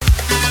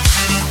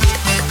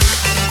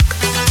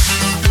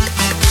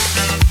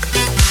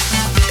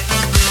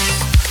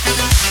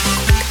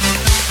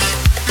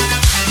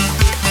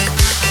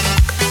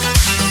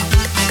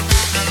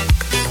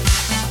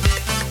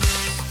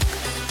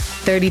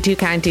32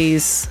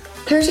 counties.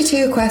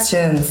 32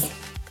 questions.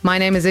 My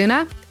name is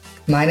Una.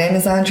 My name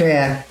is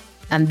Andrea.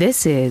 And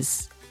this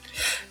is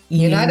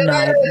United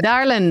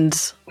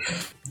Ireland.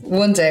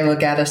 One day we'll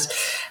get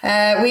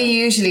it. We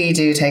usually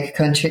do take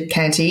a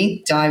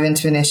county, dive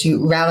into an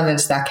issue relevant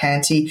to that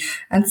county,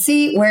 and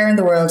see where in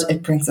the world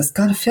it brings us.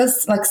 God, it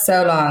feels like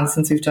so long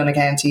since we've done a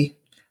county.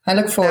 I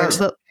look forward to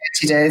the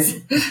county days.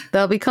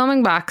 They'll be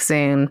coming back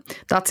soon.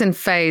 That's in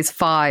phase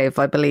 5,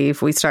 I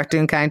believe. We start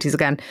doing counties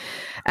again.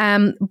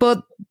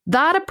 But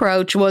that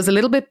approach was a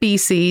little bit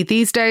BC.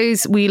 These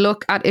days, we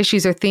look at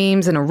issues or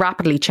themes in a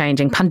rapidly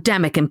changing,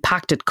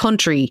 pandemic-impacted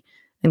country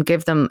and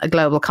give them a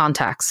global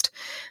context.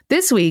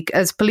 This week,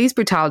 as police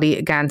brutality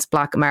against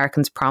Black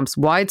Americans prompts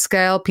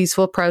wide-scale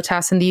peaceful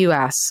protests in the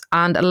US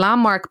and a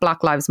landmark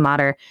Black Lives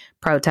Matter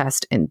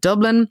protest in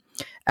Dublin,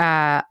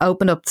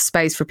 opened up the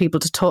space for people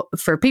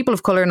for people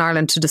of colour in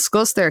Ireland to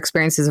discuss their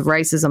experiences of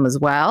racism as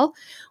well.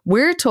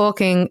 We're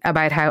talking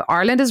about how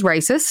Ireland is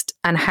racist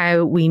and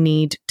how we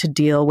need to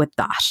deal with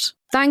that.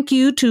 Thank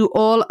you to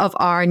all of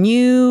our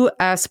new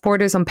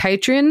supporters on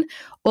Patreon.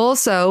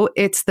 Also,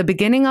 it's the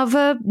beginning of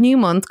a new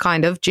month,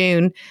 kind of,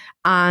 June.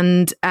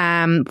 And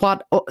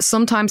what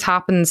sometimes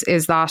happens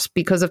is that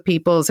because of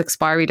people's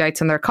expiry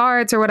dates on their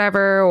cards or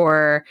whatever,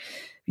 or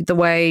the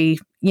way,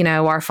 you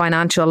know, our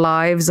financial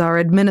lives are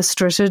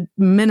administrated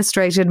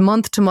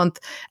month to month,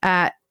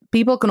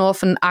 people can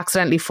often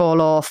accidentally fall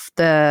off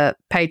the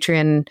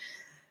Patreon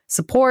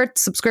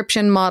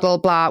subscription model,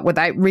 blah,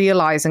 without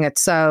realizing it.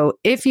 So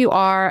if you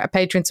are a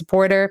Patreon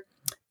supporter,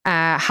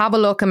 have a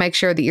look and make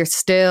sure that you're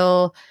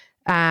still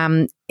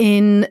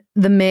in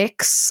the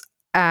mix,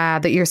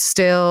 that you're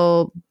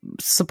still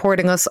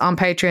supporting us on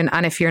Patreon.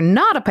 And if you're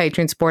not a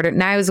Patreon supporter,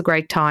 now is a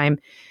great time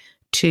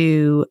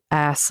to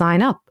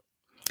sign up.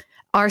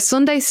 Our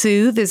Sunday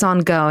Soothe is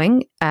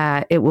ongoing.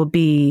 It will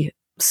be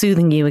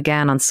soothing you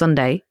again on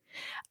Sunday.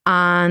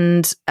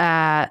 And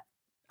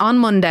on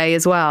Monday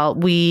as well,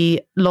 we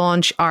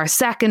launch our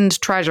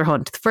second treasure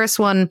hunt. The first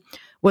one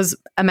was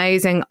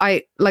amazing.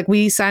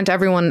 We sent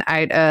everyone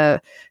out a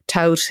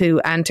tote who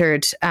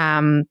entered,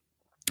 and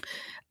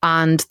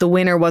the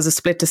winner was a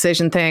split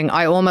decision thing.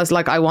 I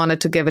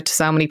wanted to give it to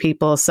so many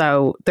people.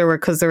 So there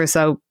were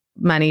so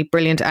many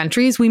brilliant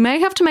entries. We may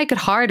have to make it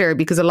harder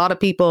because a lot of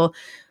people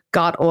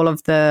got all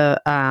of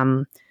the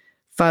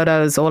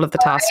photos, all of the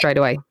tasks straight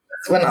away.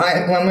 When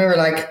we were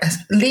like,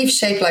 leaf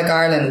shaped like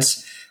Ireland,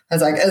 I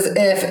was like, as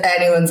if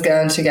anyone's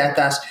going to get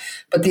that.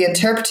 But the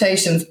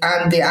interpretations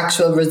and the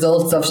actual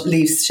results of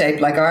leaves shaped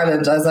like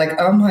Ireland, I was like,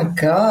 oh my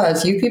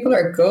God, you people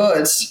are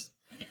good.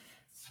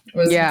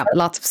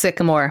 Lots of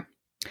sycamore.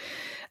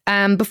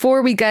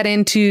 Before we get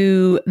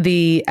into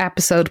the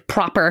episode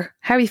proper,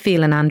 how are you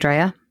feeling,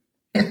 Andrea?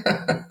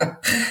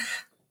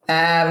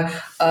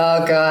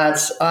 Oh God,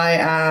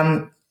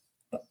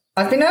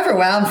 I've been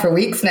overwhelmed for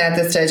weeks now. At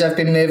this stage, I've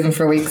been moving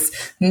for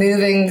weeks.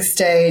 Moving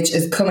stage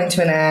is coming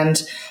to an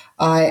end.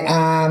 I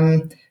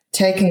am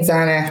taking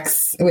Xanax,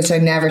 which I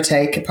never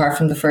take apart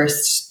from the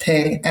first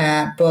thing.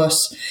 But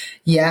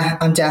yeah,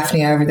 I'm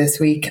definitely over this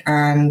week,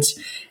 and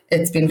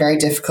it's been very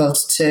difficult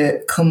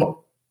to come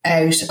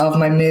out of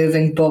my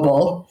moving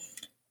bubble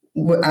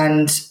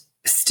and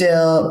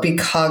still be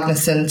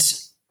cognizant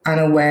and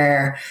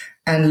aware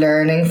and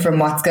learning from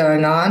what's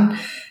going on.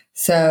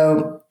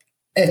 So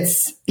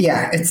it's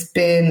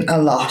been a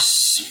lot,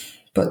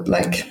 but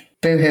like,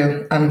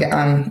 boo-hoo,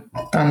 I'm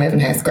moving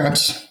house,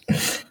 Grant.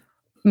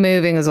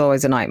 Moving is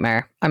always a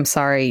nightmare. I'm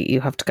sorry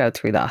you have to go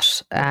through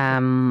that.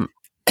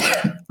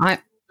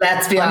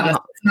 Let's be honest,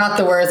 it's not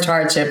the worst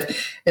hardship.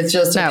 It's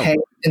just a pain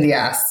in the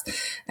ass.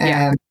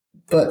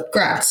 But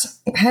Grant,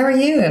 how are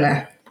you,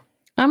 Una?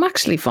 I'm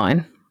actually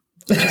fine.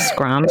 Just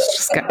grand,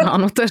 just getting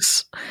on with it.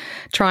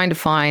 Trying to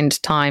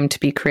find time to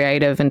be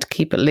creative and to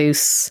keep it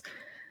loose.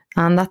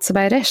 And that's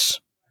about it.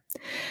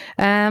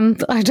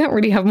 I don't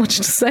really have much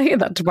to say in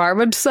that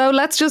department. So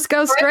let's just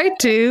go straight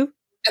to...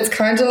 It's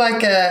kind of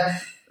like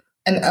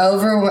an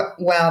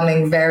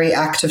overwhelming, very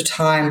active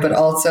time, but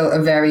also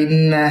a very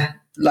it's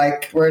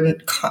like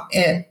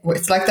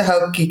the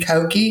hokey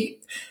cokey.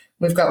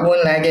 We've got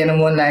one leg in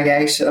and one leg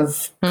out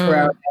of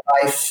Corona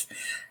life.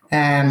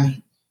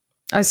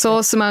 I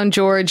saw Simone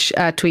George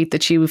tweet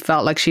that she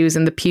felt like she was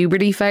in the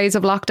puberty phase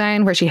of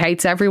lockdown, where she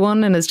hates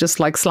everyone and is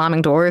just like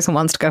slamming doors and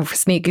wants to go for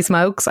sneaky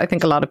smokes. I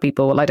think a lot of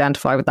people will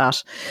identify with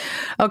that.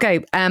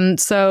 Okay,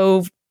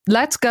 so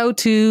let's go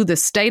to the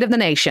state of the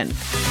nation.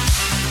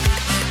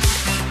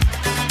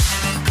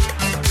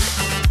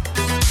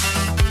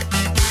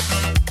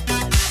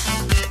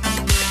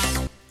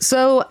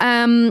 So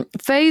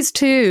phase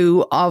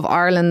 2 of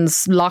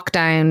Ireland's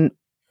lockdown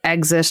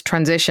exit,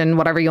 transition,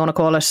 whatever you want to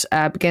call it,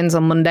 begins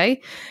on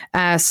Monday.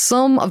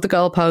 Some of the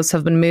goalposts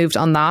have been moved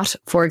on that.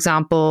 For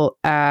example,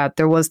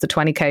 there was the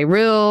 20k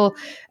rule,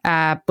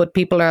 but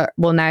people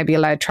will now be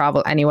allowed to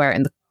travel anywhere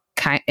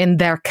in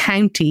their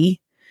county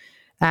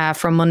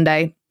from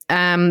Monday.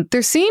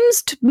 There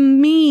seems to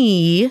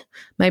me,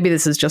 maybe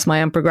this is just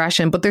my own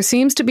progression, but there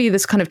seems to be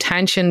this kind of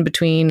tension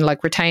between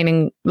like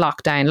retaining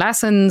lockdown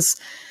lessons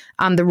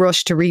and the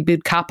rush to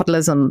reboot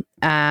capitalism.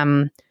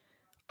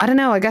 I don't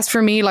know, I guess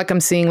for me, like I'm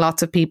seeing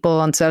lots of people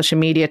on social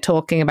media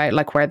talking about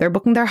like where they're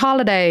booking their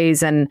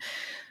holidays and,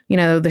 you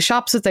know, the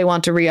shops that they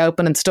want to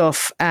reopen and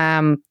stuff.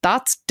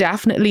 That's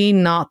definitely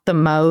not the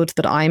mode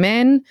that I'm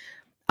in.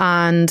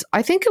 And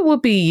I think it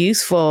would be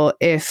useful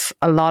if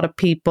a lot of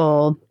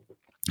people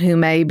who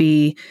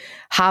maybe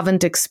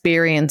haven't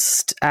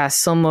experienced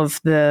some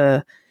of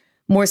the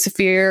more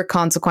severe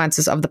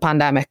consequences of the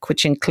pandemic,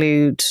 which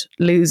include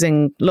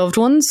losing loved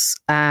ones,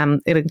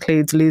 it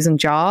includes losing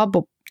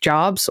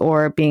jobs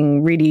or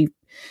being really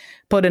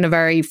put in a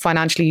very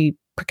financially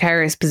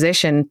precarious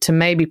position, to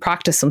maybe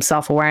practice some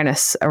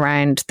self-awareness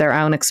around their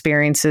own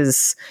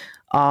experiences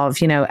of,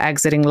 you know,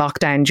 exiting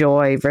lockdown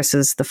joy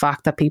versus the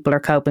fact that people are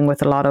coping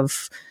with a lot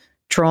of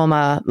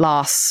trauma,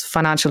 loss,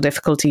 financial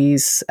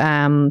difficulties,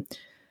 and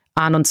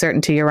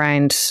uncertainty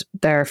around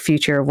their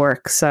future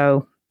work.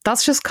 So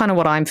that's just kind of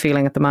what I'm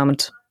feeling at the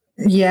moment.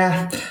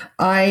 Yeah,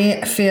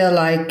 I feel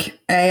like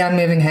I'm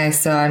moving house,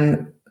 so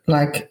I'm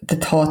like, the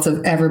thoughts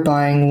of ever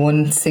buying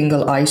one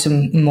single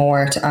item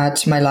more to add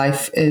to my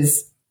life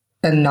is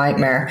a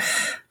nightmare.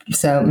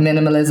 So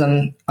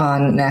Minimalism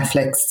on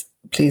Netflix,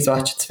 please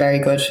watch. It's a very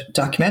good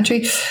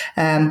documentary.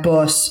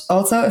 But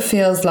also it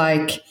feels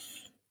like,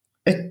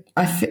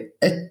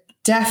 it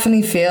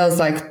definitely feels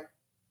like,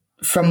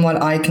 from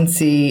what I can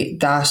see,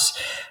 that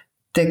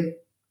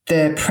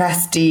the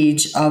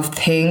prestige of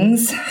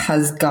things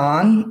has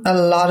gone a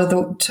lot of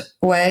the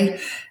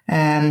way.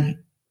 And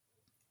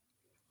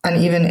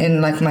even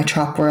in like my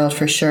Trop world,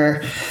 for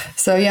sure.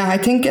 So yeah, I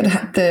think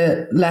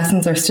the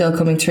lessons are still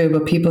coming through,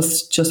 but people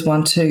just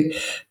want to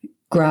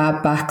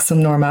grab back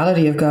some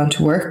normality of going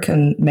to work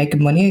and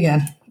making money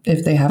again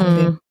if they haven't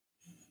been.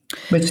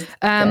 Which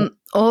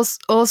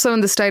also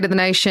in the State of the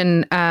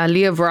Nation,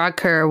 Leo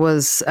Varadkar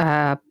was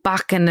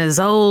back in his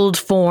old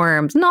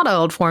form, not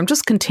old form,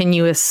 just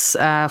continuous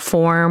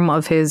form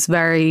of his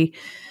very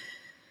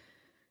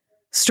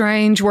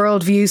strange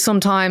worldview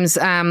sometimes.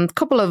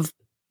 Couple of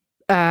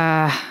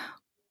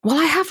well,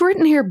 I have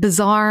written here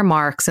bizarre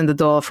marks in the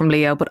Dáil from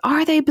Leo, but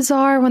are they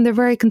bizarre when they're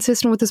very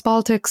consistent with his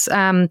politics?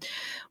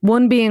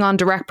 One being on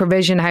direct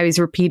provision, how he's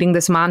repeating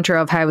this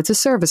mantra of how it's a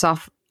service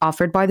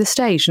offered by the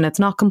state and it's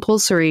not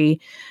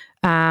compulsory,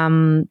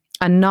 and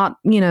not,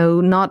 you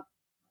know, not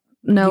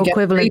no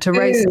equivalent to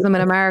racism in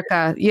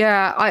America.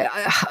 Yeah,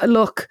 I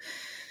look,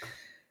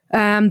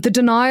 the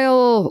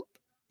denial,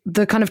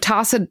 the kind of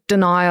tacit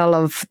denial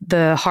of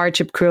the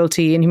hardship,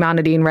 cruelty,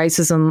 inhumanity and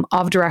racism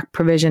of direct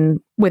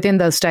provision within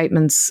those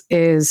statements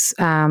is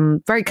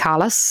very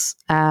callous,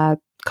 kind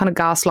of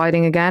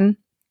gaslighting again.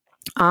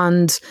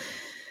 And,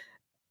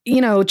 you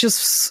know,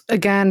 just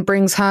again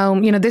brings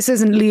home, you know, this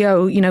isn't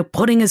Leo, you know,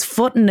 putting his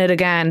foot in it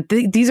again.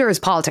 These are his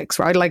politics,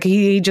 right? Like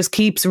he just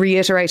keeps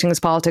reiterating his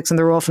politics, and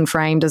they're often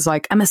framed as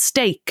like a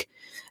mistake.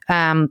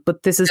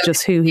 But this is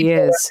just who he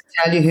is.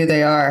 Tell you who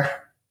they are.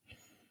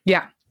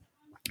 Yeah.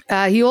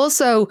 He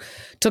also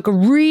took a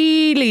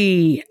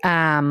really,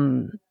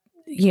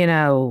 you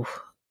know,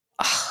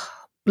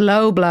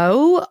 low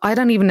blow. I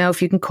don't even know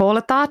if you can call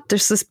it that.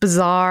 There's this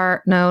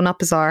bizarre, no, not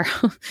bizarre,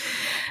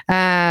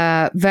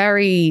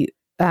 very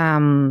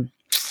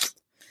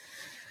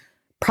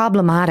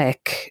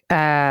problematic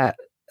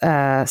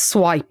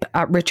swipe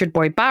at Richard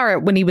Boyd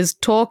Barrett when he was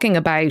talking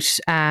about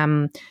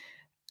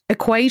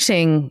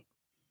equating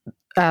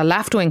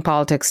left-wing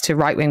politics to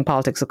right-wing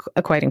politics,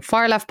 equating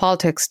far-left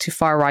politics to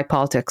far-right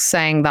politics,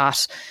 saying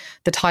that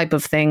the type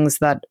of things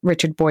that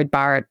Richard Boyd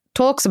Barrett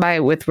talks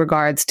about with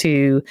regards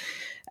to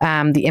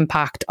the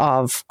impact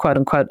of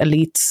quote-unquote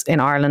elites in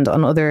Ireland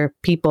on other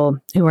people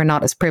who are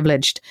not as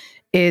privileged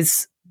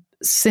is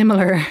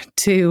similar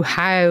to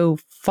how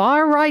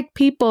far-right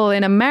people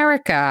in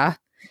America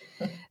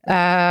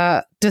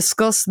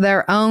discuss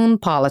their own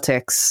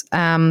politics.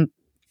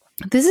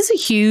 This is a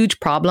huge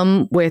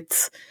problem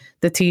with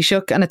the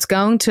Taoiseach, and it's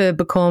going to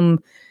become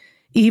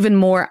even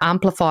more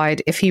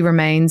amplified if he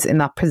remains in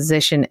that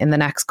position in the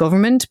next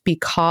government,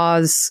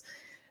 because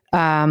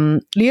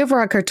Leo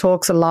Varadkar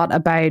talks a lot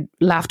about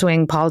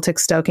left-wing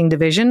politics stoking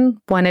division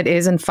when it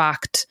is in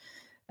fact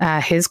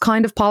his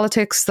kind of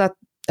politics that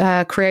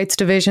creates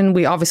division.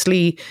 We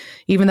obviously,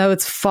 even though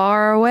it's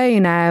far away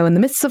now in the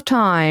midst of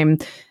time,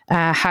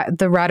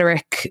 the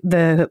rhetoric,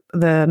 the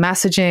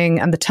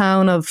messaging and the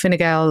tone of Fine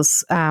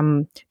Gael's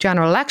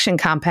general election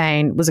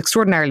campaign was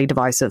extraordinarily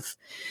divisive.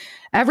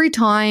 Every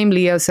time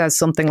Leo says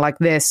something like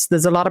this,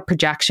 there's a lot of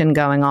projection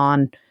going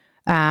on.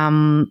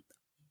 When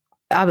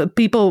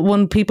people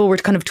were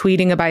kind of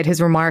tweeting about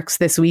his remarks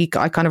this week,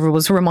 I kind of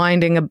was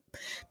reminding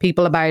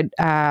people about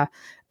a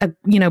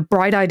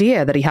bright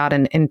idea that he had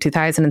in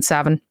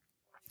 2007,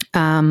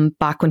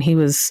 back when he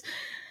was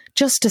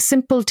just a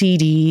simple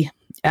TD,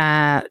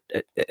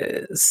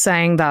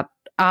 saying that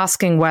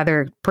asking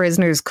whether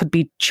prisoners could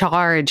be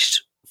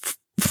charged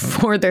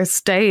for their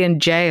stay in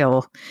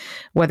jail,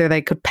 whether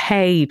they could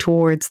pay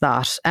towards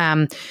that.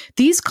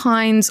 These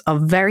kinds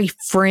of very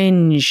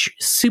fringe,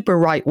 super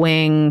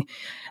right-wing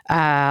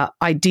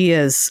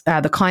ideas,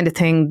 the kind of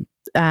thing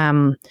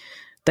that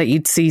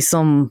you'd see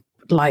some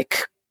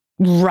like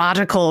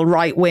radical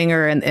right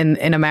winger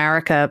in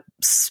America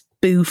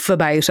spoof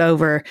about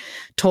over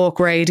talk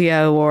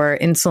radio or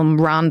in some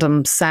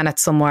random Senate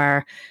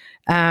somewhere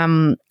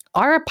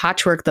are a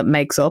patchwork that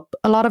makes up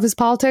a lot of his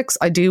politics.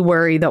 I do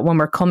worry that when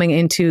we're coming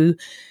into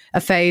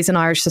a phase in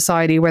Irish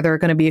society where there are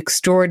going to be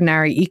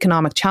extraordinary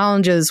economic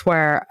challenges,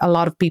 where a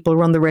lot of people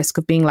run the risk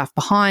of being left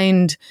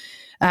behind,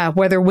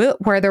 where there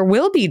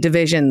will be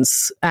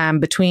divisions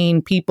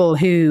between people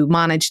who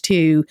manage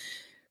to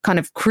kind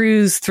of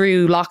cruise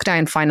through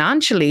lockdown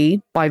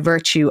financially by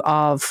virtue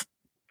of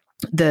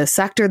the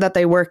sector that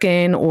they work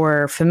in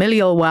or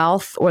familial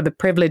wealth or the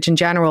privilege in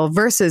general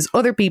versus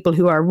other people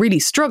who are really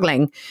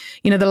struggling.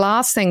 You know, the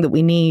last thing that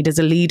we need is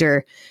a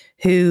leader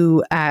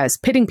who is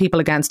pitting people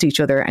against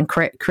each other and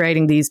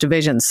creating these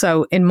divisions.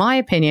 So in my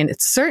opinion,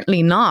 it's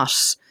certainly not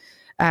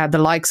the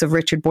likes of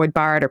Richard Boyd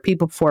Barrett or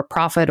People Before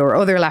Profit or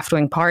other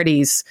left-wing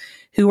parties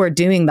who are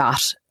doing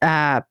that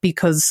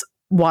because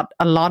what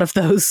a lot of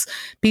those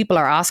people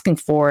are asking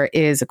for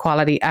is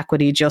equality,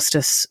 equity,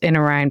 justice in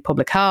around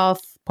public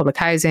health, public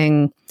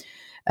housing,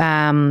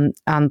 and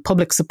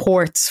public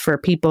supports for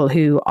people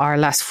who are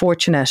less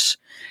fortunate.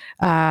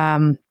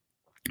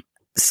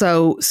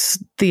 So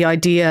the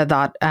idea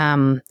that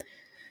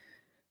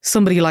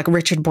somebody like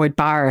Richard Boyd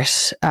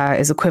Barrett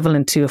is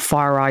equivalent to a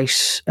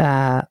far-right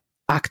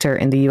actor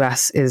in the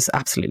US is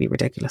absolutely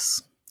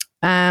ridiculous.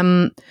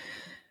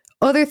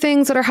 Other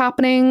things that are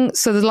happening,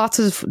 so there's lots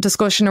of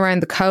discussion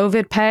around the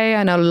COVID pay.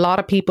 I know a lot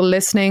of people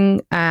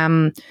listening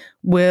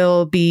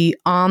will be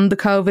on the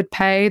COVID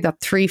pay, that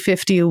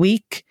 $350 a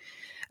week.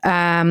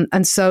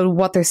 And so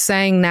what they're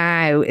saying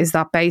now is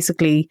that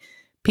basically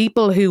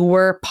people who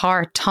were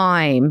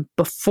part-time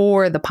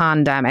before the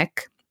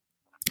pandemic,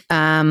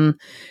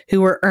 who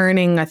were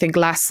earning, I think,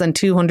 less than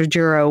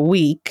 €200 a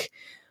week,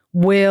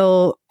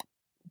 will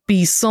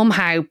be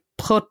somehow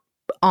put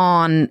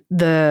on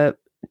the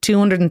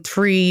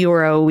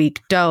 €203 a week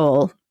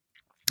dole,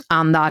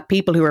 and that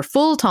people who are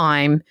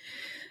full-time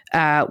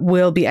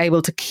will be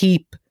able to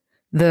keep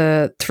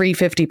the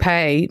 $350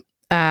 pay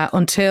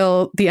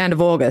until the end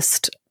of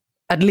August,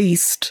 at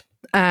least.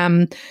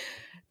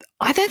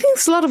 I think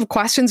there's a lot of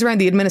questions around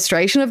the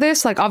administration of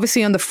this. Like,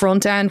 obviously on the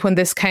front end, when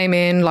this came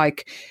in,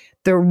 like,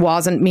 there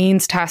wasn't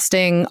means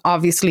testing,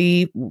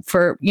 obviously,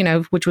 for, you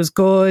know, which was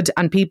good,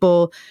 and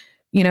people,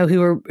 you know,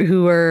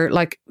 who were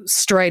like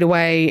straight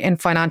away in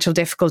financial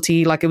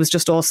difficulty, like it was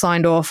just all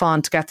signed off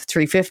on to get the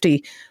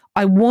 $350.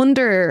 I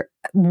wonder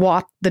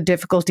what the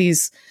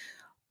difficulties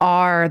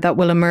are that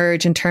will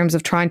emerge in terms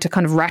of trying to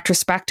kind of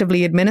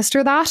retrospectively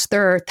administer that.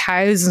 There are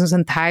thousands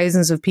and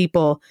thousands of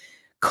people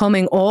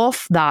coming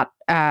off that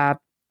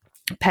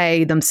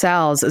pay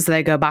themselves as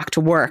they go back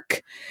to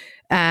work.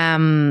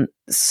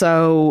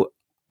 So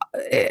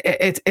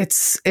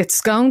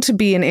it's going to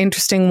be an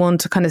interesting one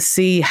to kind of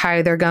see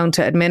how they're going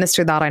to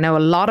administer that. I know a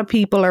lot of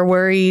people are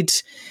worried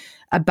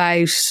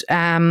about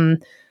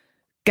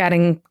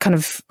getting kind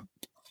of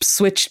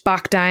switched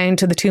back down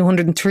to the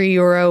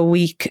 €203 a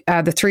week.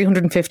 The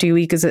 $350 a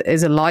week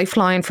is a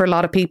lifeline for a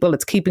lot of people.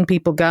 It's keeping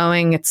people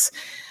going. It's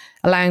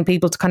allowing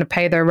people to kind of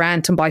pay their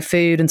rent and buy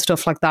food and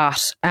stuff like that.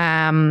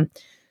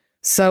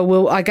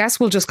 So I guess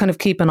we'll just kind of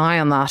keep an eye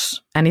on that.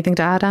 Anything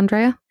to add,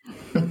 Andrea?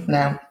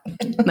 No.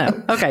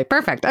 No. Okay,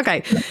 perfect.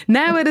 Okay.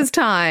 Now it is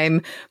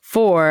time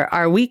for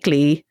our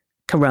weekly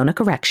Corona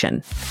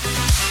Correction.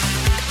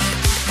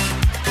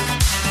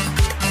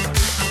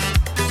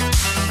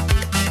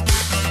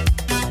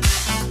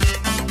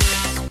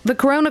 The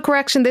Corona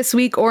Correction this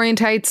week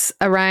orientates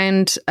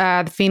around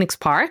the Phoenix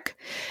Park.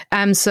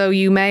 So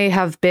you may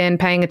have been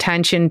paying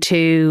attention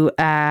to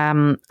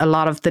a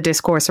lot of the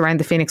discourse around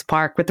the Phoenix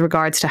Park with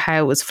regards to how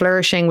it was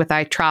flourishing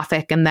without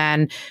traffic, and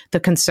then the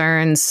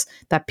concerns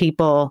that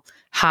people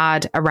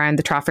had around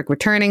the traffic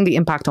returning, the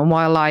impact on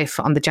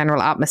wildlife, on the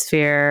general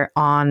atmosphere,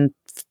 on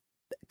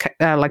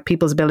like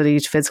people's ability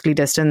to physically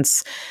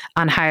distance,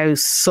 and how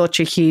such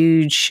a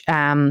huge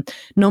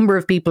number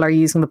of people are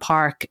using the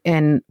park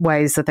in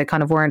ways that they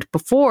kind of weren't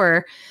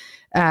before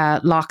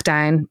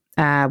lockdown.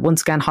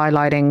 Once again,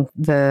 highlighting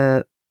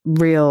the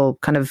real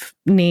kind of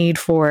need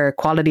for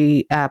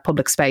quality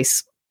public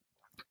space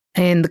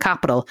in the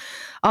capital,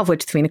 of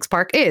which the Phoenix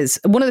Park is.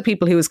 One of the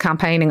people who was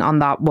campaigning on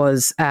that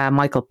was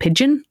Michael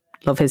Pidgeon.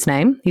 Love his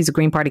name. He's a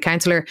Green Party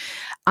councillor.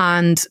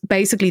 And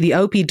basically the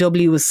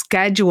OPW was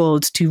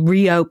scheduled to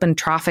reopen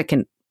traffic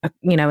in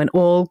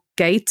all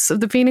gates of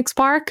the Phoenix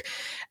Park.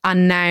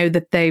 And now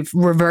that they've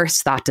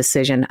reversed that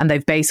decision and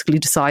they've basically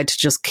decided to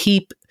just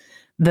keep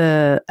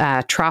the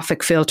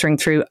traffic filtering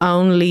through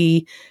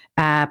only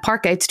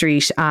Parkgate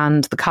Street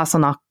and the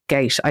Castleknock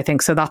Gate, I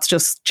think. So that's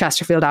just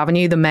Chesterfield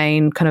Avenue, the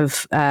main kind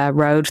of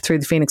road through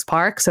the Phoenix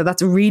Park. So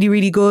that's a really,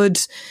 really good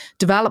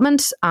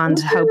development, and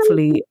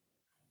hopefully...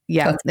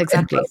 Yeah,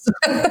 exactly.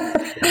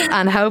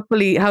 And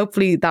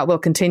hopefully that will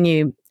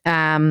continue.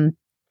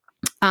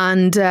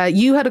 And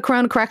you had a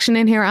corona correction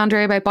in here,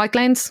 Andrea, about bike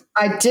lanes?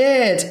 I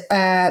did.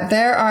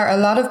 There are a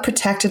lot of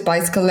protected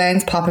bicycle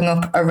lanes popping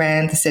up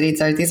around the city.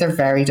 So these are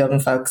very Dublin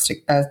folks,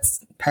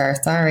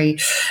 sorry.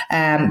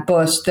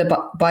 But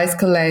the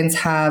bicycle lanes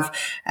have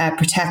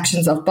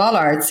protections of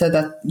bollards so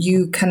that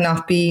you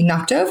cannot be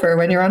knocked over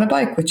when you're on a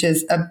bike, which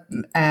is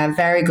a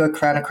very good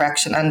corona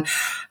correction. And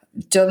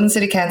Dublin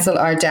City Council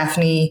are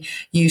definitely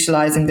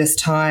utilising this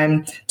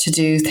time to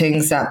do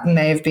things that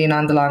may have been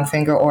on the long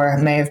finger or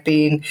may have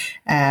been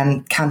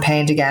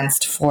campaigned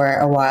against for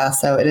a while.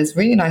 So it is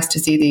really nice to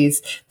see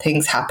these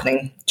things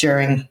happening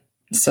during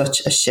such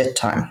a shit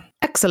time.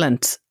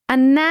 Excellent.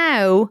 And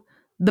now,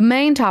 the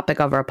main topic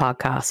of our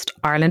podcast,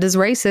 Ireland is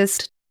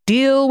racist.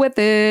 Deal with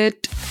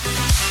it.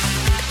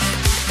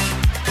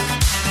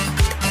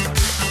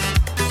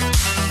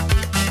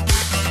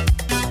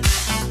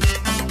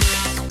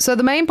 So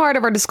the main part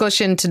of our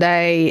discussion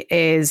today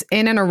is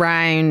in and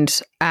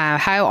around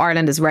how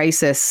Ireland is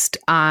racist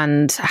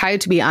and how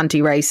to be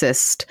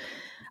anti-racist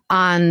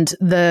and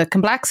the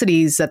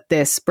complexities that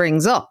this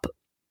brings up.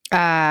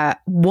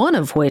 One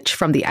of which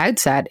from the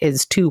outset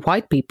is two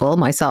white people,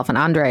 myself and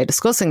Andrea,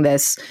 discussing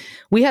this.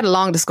 We had a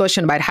long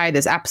discussion about how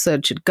this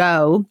episode should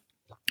go.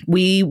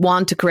 We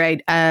want to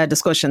create a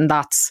discussion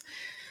that's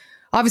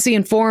obviously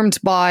informed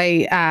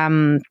by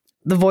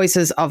the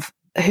voices of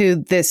who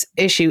this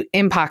issue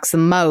impacts the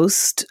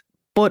most,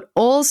 but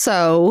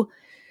also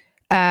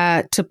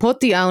to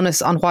put the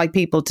onus on white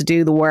people to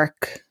do the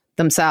work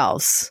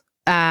themselves.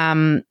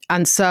 And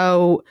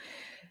so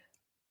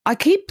I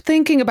keep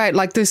thinking about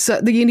like this,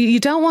 you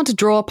don't want to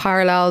draw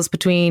parallels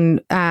between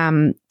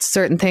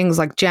certain things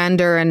like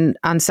gender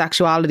and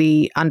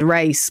sexuality and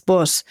race,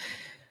 but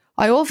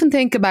I often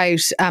think about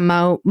a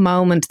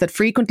moment that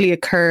frequently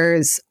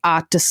occurs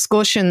at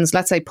discussions,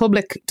 let's say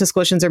public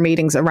discussions or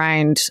meetings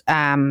around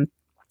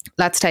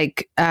let's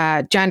take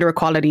gender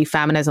equality,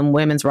 feminism,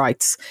 women's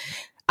rights.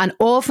 And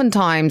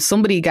oftentimes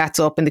somebody gets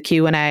up in the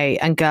Q&A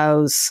and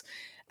goes,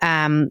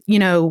 where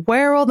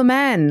are all the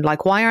men?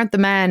 Like, why aren't the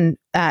men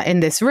in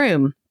this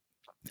room?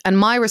 And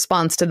my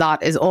response to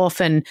that is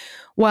often,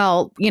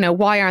 well,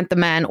 why aren't the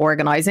men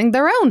organising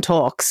their own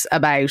talks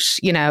about,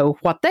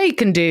 what they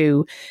can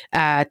do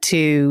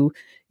to,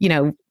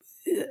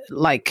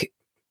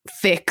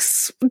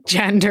 fix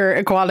gender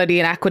equality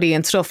and equity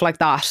and stuff like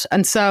that.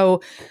 And so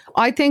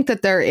I think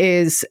that there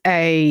is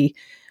a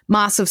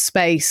massive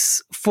space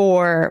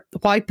for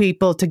white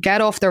people to get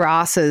off their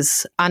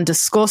asses and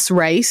discuss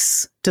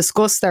race,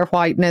 discuss their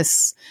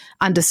whiteness,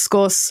 and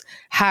discuss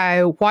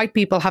how white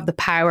people have the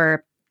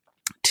power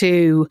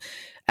to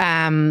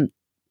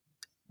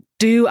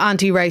do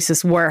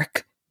anti-racist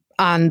work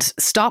and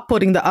stop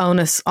putting the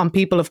onus on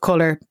people of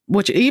colour,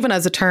 which even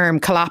as a term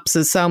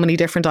collapses so many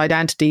different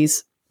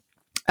identities.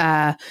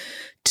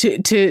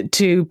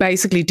 To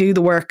basically do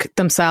the work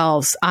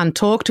themselves and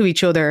talk to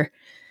each other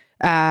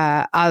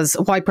as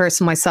a white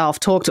person myself,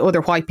 talk to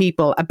other white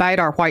people about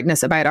our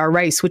whiteness, about our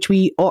race, which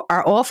we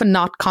are often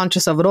not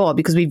conscious of at all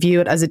because we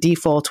view it as a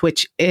default,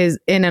 which is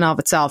in and of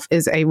itself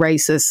is a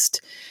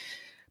racist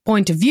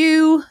point of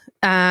view.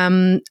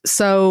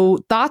 So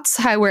that's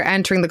how we're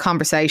entering the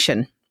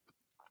conversation.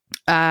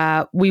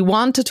 We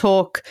want to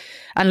talk,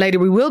 and later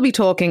we will be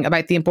talking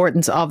about the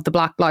importance of the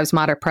Black Lives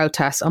Matter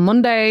protests. On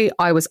Monday,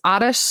 I was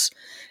at it.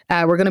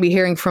 We're going to be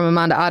hearing from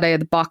Amanda Ade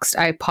of the Boxed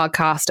Out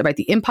podcast about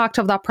the impact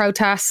of that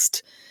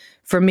protest.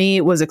 For me,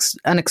 it was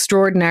an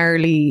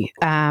extraordinarily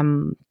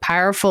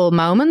powerful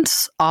moment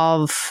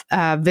of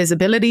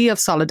visibility, of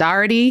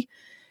solidarity.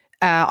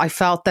 I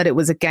felt that it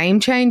was a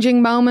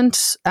game-changing moment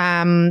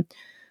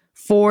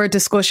for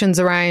discussions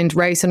around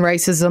race and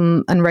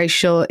racism and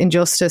racial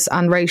injustice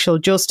and racial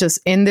justice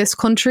in this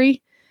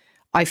country.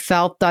 I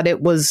felt that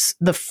it was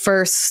the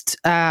first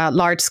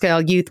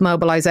large-scale youth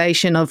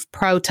mobilization of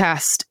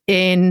protest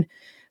in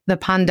the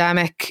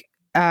pandemic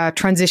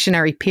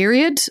transitionary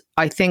period.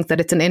 I think that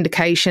it's an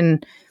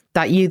indication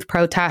that youth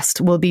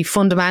protest will be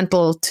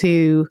fundamental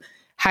to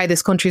how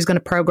this country is going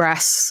to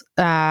progress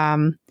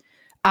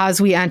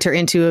as we enter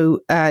into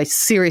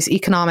serious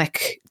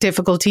economic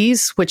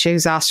difficulties, which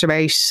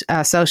exacerbate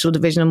social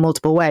division in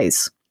multiple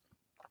ways.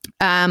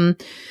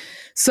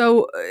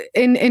 So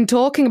in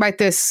talking about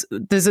this,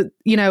 there's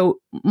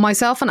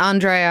myself and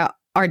Andrea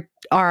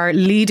are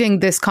leading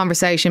this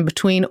conversation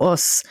between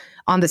us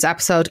on this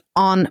episode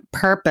on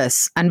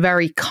purpose and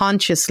very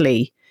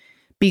consciously,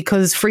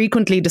 because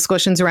frequently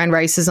discussions around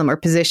racism are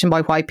positioned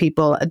by white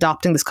people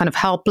adopting this kind of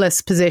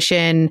helpless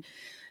position.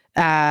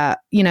 Tell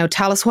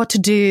us what to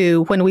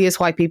do, when we as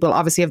white people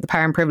obviously have the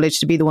power and privilege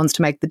to be the ones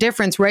to make the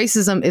difference.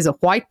 Racism is a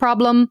white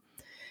problem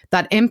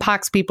that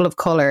impacts people of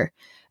colour.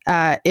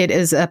 It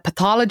is a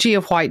pathology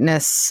of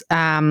whiteness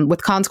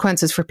with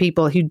consequences for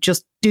people who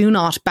just do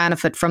not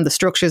benefit from the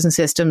structures and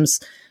systems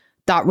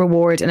that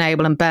reward,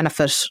 enable and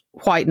benefit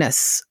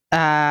whiteness.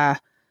 I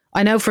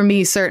know for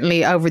me,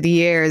 certainly over the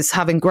years,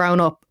 having grown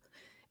up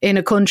in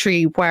a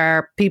country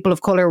where people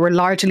of colour were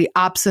largely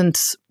absent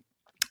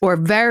or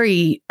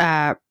very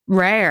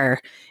rare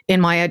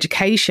in my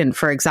education,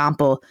 for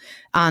example,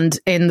 and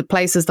in the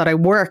places that I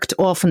worked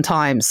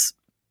oftentimes.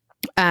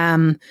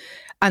 And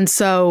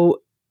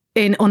so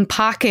in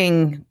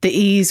unpacking the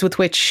ease with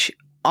which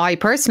I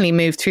personally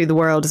move through the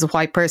world as a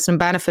white person and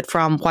benefit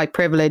from white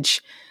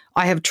privilege,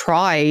 I have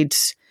tried,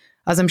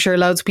 as I'm sure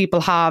loads of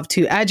people have,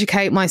 to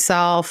educate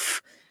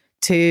myself,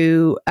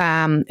 to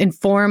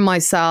inform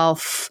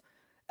myself,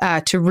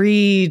 to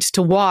read,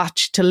 to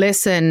watch, to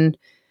listen.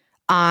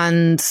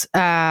 And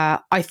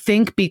I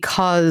think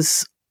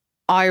because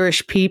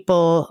Irish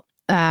people,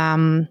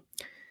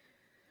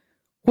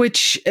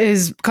 which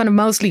is kind of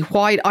mostly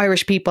white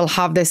Irish people,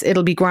 have this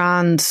it'll be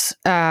grand,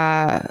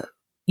 kind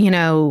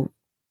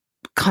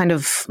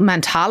of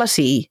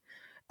mentality.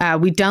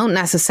 We don't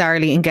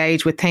necessarily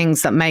engage with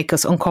things that make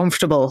us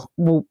uncomfortable.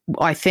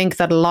 I think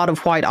that a lot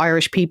of white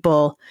Irish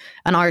people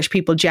and Irish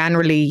people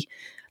generally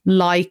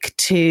like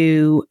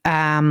to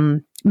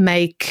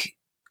make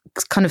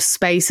kind of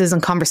spaces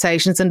and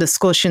conversations and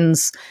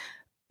discussions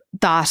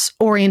that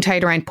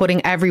orientate around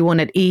putting everyone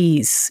at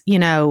ease,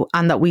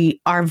 and that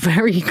we are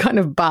very kind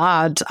of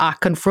bad at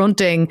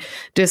confronting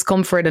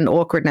discomfort and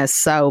awkwardness.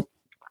 So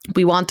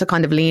we want to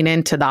kind of lean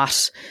into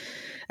that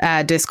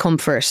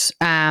discomfort.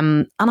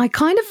 And I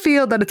kind of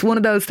feel that it's one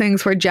of those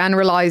things where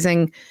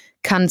generalizing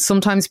can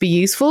sometimes be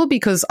useful,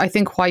 because I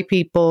think white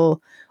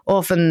people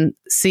often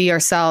see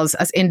ourselves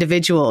as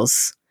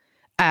individuals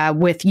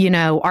with,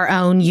 our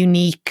own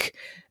unique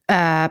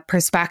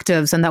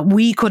perspectives, and that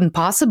we couldn't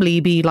possibly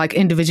be like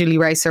individually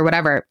racist or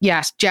whatever.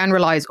 Yes,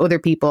 generalize other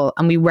people,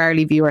 and we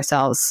rarely view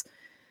ourselves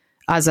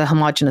as a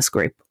homogenous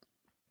group.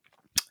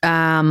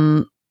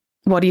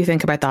 What do you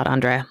think about that,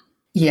 Andrea?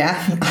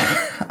 Yeah,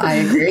 I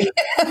agree.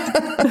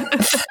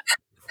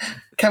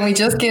 Can we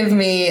just give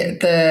me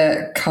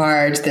the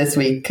card this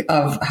week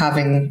of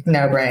having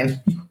no brain?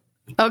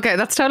 Okay,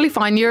 that's totally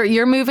fine.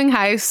 You're moving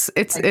house.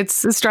 It's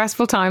a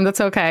stressful time.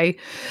 That's okay.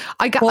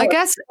 I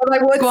guess what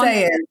I would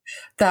say is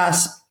that,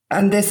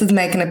 and this is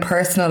making it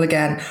personal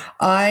again,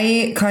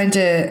 I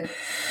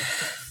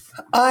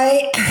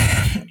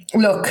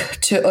look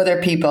to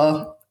other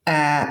people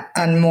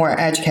and more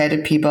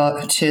educated people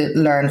to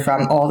learn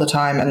from all the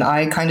time. And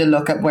I kind of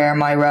look at where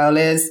my role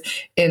is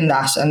in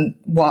that and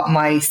what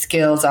my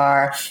skills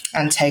are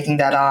and taking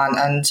that on.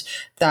 And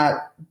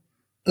that,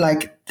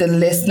 like, the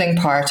listening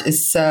part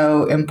is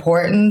so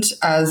important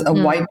as a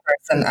white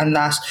person, and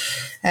that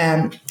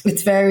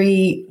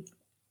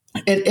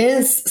it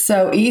is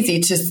so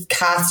easy to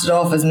cast it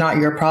off as not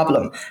your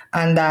problem,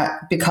 and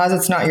that because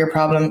it's not your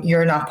problem,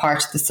 you're not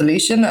part of the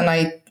solution. And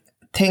I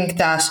think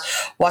that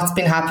what's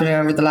been happening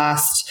over the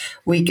last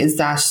week is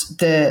that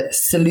the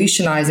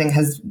solutionizing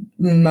has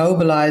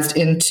mobilized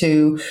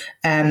into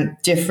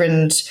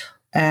different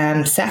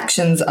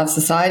sections of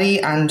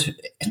society and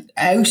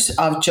out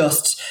of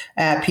just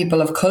people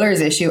of color's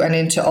issue and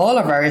into all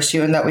of our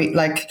issue. And that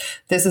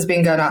this has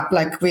been going on,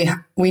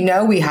 we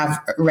know we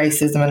have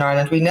racism in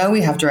Ireland, we know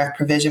we have direct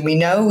provision, we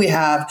know we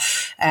have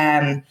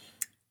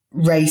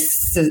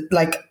race,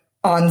 like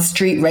on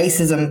street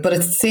racism, but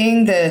it's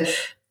seeing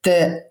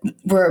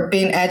we're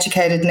being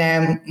educated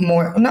now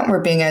more, not we're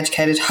being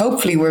educated,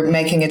 hopefully we're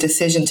making a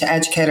decision to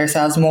educate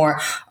ourselves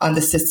more on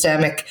the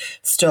systemic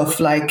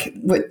stuff, like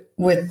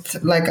with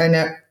I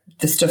know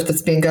the stuff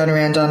that's been going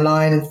around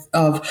online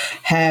of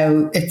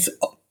how it's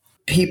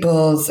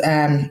people's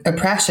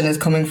oppression is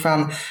coming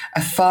from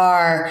a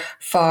far,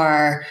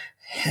 far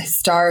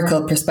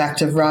historical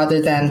perspective rather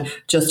than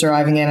just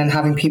arriving in and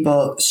having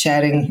people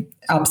shouting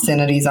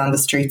obscenities on the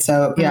street.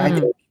 So yeah, I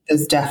think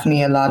there's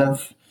definitely a lot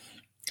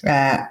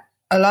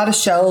of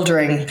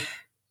shouldering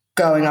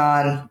going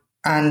on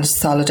and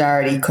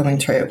solidarity coming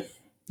through.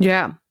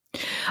 Yeah.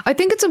 I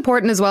think it's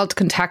important as well to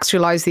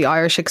contextualize the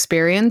Irish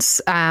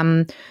experience.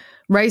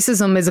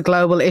 Racism is a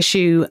global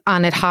issue,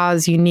 and it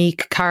has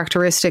unique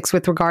characteristics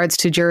with regards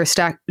to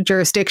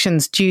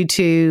jurisdictions due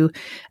to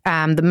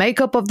the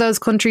makeup of those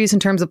countries in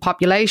terms of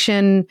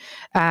population,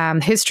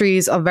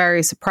 histories of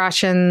various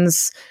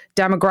oppressions,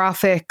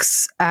 demographics,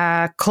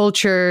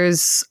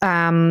 cultures,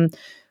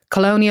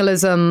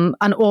 colonialism,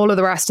 and all of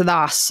the rest of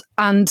that.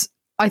 And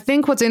I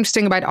think what's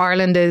interesting about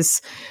Ireland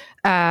is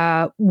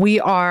we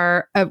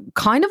are a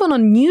kind of an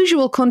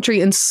unusual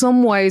country in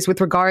some ways with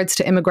regards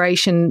to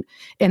immigration,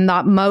 in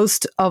that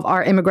most of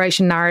our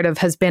immigration narrative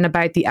has been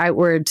about the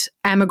outward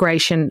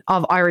emigration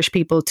of Irish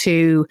people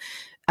to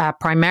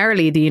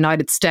primarily the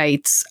United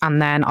States, and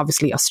then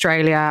obviously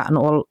Australia and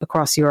all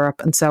across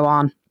Europe and so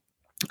on.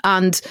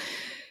 And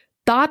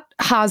that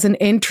has an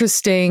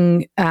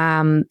interesting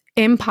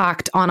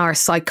impact on our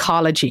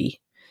psychology.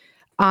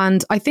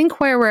 And I think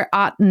where we're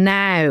at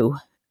now,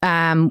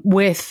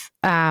 with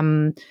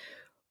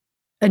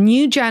a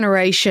new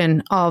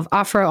generation of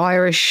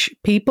Afro-Irish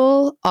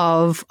people,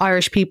 of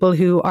Irish people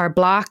who are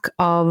Black,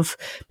 of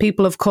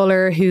people of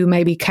colour who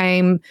maybe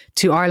came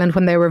to Ireland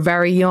when they were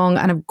very young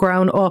and have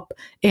grown up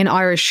in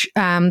Irish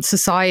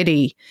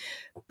society,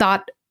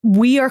 that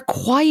we are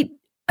quite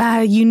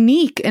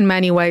unique in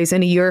many ways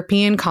in a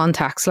European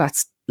context,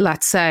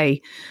 let's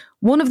say.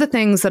 One of the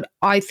things that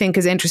I think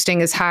is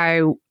interesting is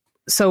how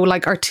so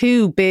like our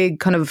two big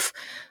kind of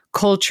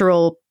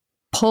cultural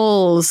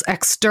pulls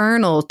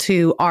external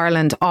to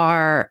Ireland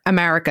are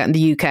America and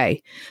the UK.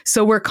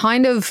 So we're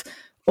kind of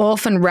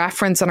often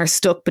referenced and are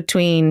stuck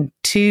between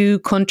two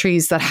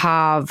countries that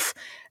have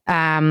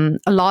a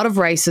lot of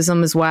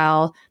racism as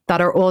well,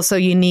 that are also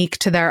unique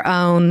to their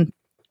own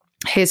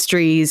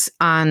histories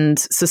and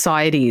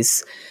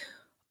societies.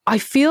 I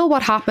feel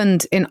what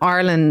happened in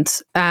Ireland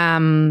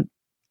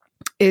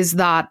is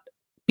that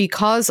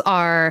because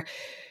our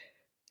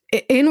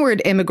inward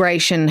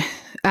immigration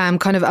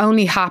kind of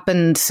only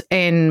happened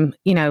in,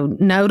 you know,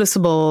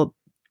 noticeable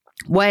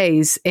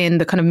ways in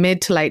the kind of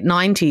mid to late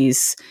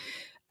 90s,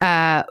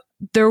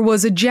 there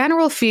was a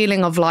general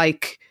feeling of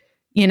like,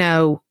 you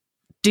know,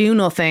 do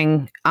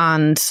nothing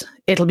and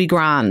it'll be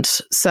grand.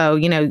 So,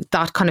 you know,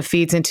 that kind of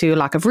feeds into a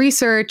lack of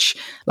research,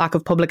 lack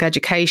of public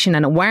education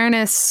and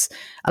awareness,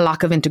 a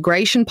lack of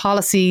integration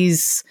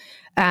policies,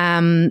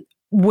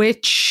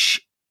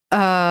 which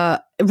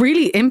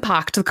really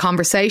impact the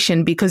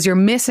conversation because you're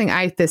missing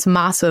out this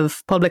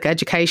massive public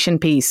education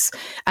piece.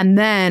 And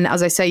then,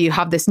 as I say, you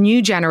have this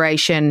new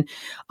generation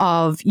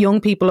of young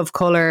people of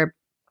colour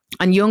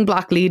and young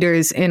Black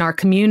leaders in our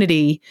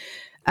community,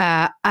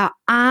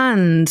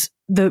 and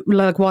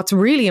what's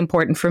really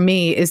important for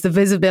me is the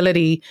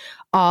visibility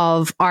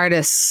of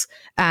artists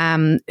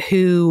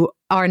who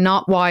are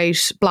not white,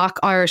 Black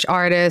Irish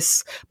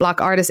artists, Black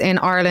artists in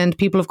Ireland,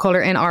 people of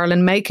colour in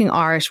Ireland making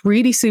art,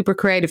 really super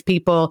creative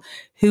people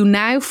who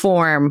now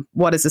form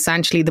what is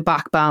essentially the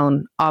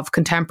backbone of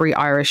contemporary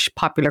Irish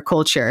popular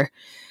culture.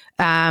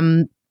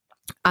 And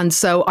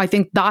so I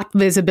think that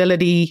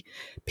visibility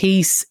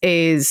piece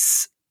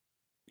is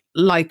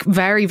like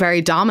very,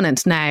 very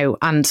dominant now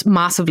and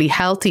massively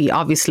healthy,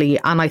 obviously.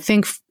 And I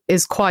think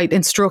is quite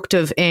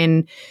instructive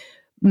in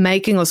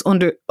making us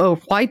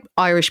white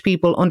Irish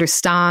people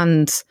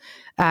understand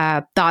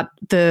that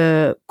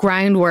the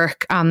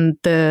groundwork and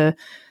the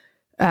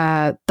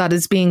that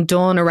is being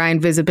done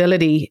around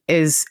visibility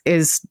is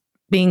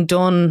being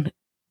done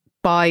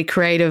by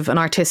creative and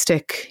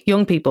artistic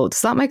young people.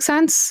 Does that make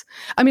sense?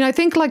 I mean, I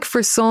think like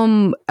for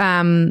some,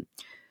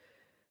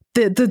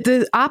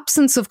 the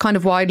absence of kind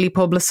of widely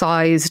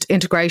publicised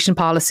integration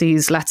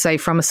policies, let's say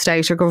from a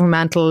state or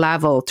governmental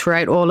level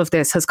throughout all of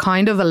this has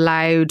kind of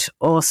allowed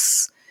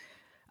us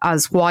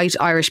as white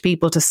Irish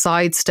people to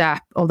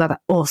sidestep,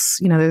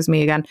 there's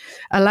me again,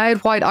 allowed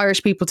white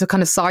Irish people to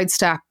kind of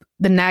sidestep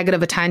the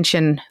negative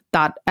attention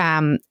that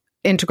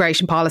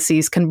integration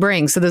policies can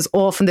bring. So there's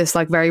often this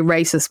like very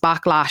racist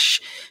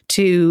backlash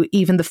to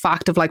even the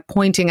fact of like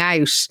pointing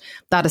out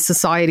that a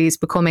society is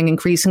becoming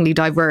increasingly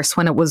diverse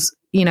when it was,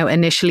 you know,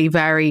 initially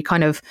very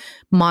kind of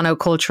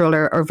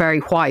monocultural or very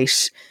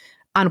white.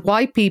 And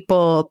white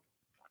people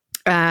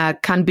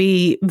can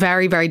be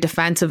very, very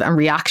defensive and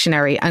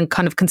reactionary and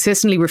kind of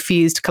consistently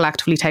refuse to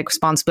collectively take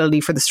responsibility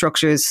for the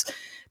structures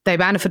they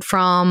benefit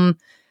from.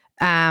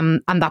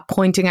 And that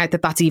pointing out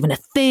that that's even a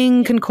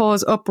thing can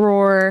cause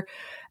uproar.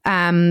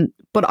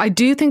 But I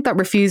do think that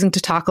refusing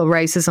to tackle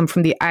racism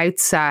from the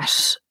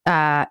outset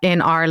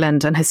in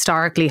Ireland and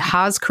historically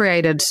has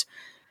created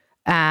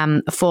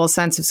a false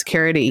sense of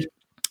security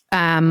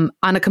and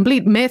a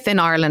complete myth in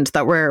Ireland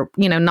that we're,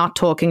 you know, not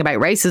talking about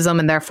racism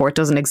and therefore it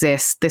doesn't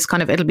exist. This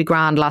kind of it'll be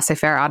grand,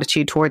 laissez-faire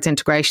attitude towards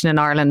integration in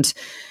Ireland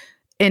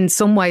in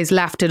some ways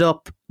left it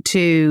up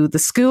to the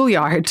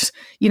schoolyard.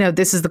 You know,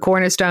 this is the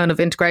cornerstone of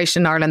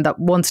integration in Ireland, that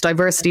once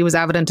diversity was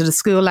evident at a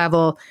school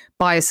level,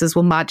 biases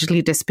will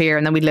magically disappear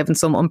and then we live in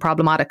some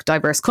unproblematic,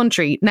 diverse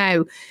country.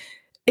 Now,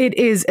 it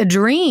is a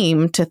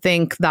dream to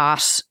think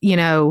that, you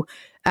know,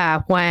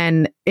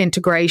 when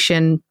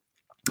integration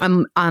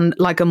and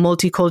like a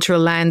multicultural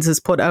lens is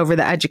put over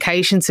the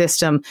education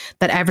system,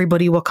 that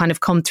everybody will kind of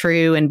come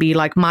through and be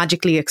like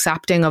magically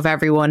accepting of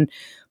everyone.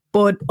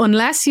 But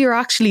unless you're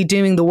actually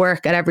doing the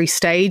work at every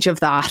stage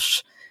of that,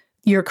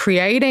 you're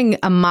creating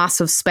a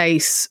massive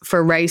space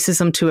for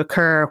racism to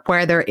occur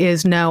where there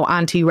is no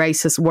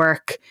anti-racist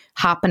work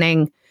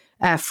happening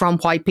from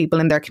white people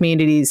in their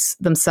communities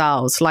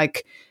themselves.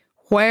 Like,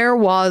 where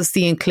was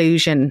the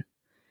inclusion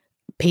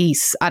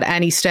piece at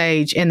any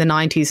stage in the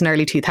 90s and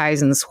early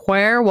 2000s?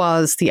 Where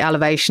was the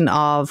elevation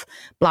of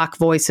Black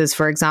voices,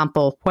 for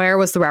example? Where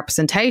was the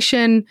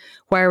representation?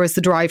 Where was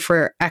the drive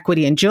for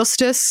equity and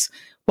justice?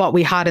 What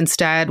we had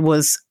instead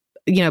was,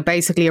 you know,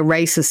 basically a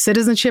racist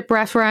citizenship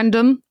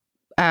referendum,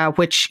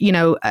 which, you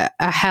know,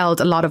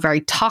 held a lot of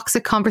very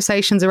toxic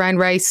conversations around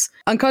race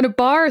and kind of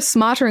bar a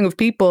smattering of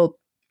people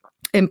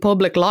in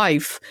public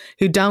life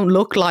who don't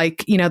look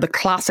like, you know, the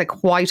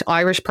classic white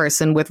Irish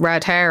person with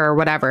red hair or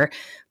whatever.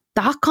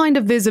 That kind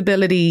of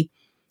visibility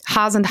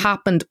hasn't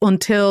happened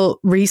until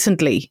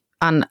recently.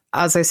 And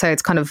as I say,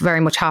 it's kind of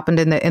very much happened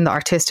in the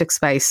artistic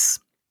space.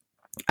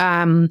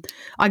 I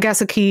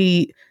guess a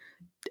key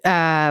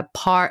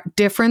part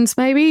difference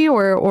maybe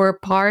or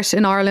part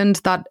in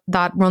Ireland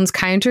that runs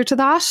counter to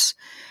that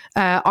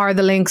are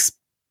the links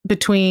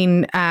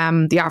between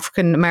the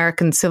African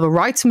American civil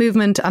rights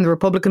movement and the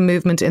Republican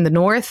movement in the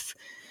North.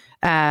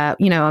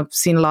 You know, I've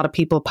seen a lot of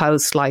people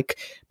post like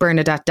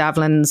Bernadette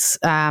Devlin's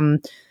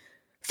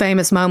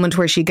famous moment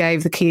where she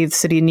gave the key of the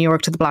city of New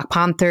York to the Black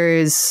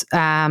Panthers.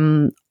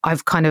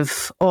 I've kind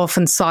of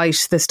often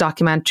cite this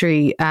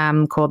documentary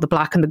called The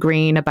Black and the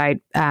Green about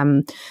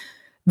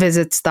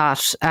visits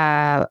that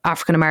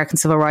African-American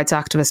civil rights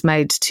activists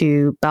made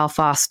to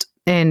Belfast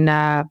in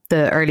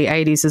the early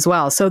 80s as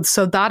well. So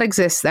that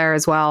exists there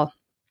as well.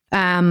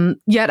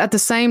 Yet at the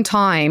same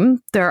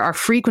time, there are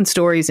frequent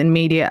stories in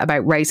media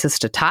about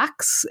racist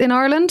attacks in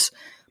Ireland,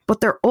 but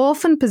they're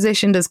often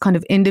positioned as kind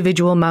of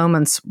individual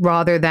moments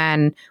rather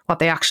than what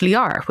they actually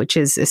are, which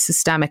is a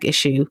systemic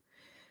issue.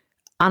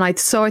 And I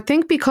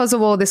think because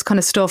of all this kind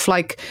of stuff,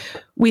 like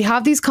we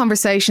have these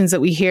conversations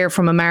that we hear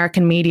from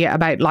American media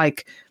about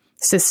like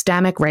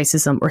systemic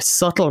racism or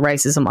subtle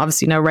racism.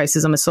 Obviously, no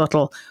racism is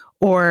subtle.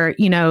 Or,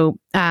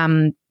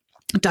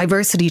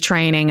 diversity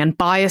training and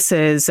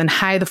biases and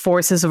how the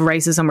forces of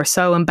racism are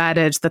so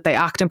embedded that they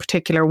act in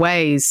particular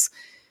ways.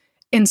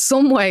 In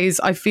some ways,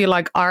 I feel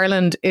like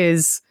Ireland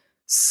is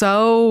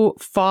so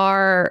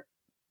far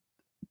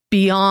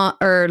beyond,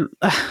 or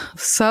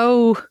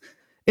so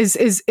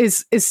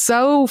is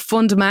so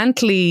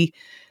fundamentally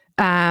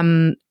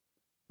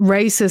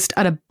racist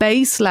at a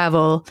base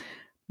level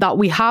that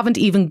we haven't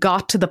even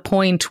got to the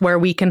point where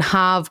we can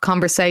have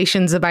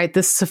conversations about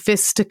the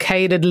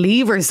sophisticated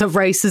levers of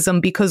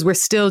racism, because we're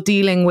still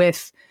dealing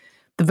with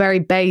the very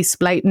base,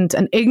 blatant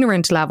and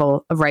ignorant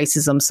level of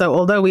racism. So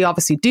although we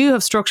obviously do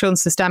have structural and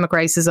systemic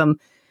racism,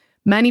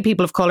 many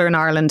people of colour in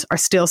Ireland are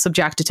still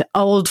subjected to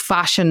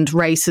old-fashioned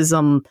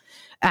racism,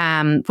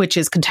 which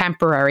is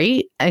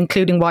contemporary,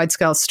 including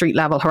wide-scale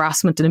street-level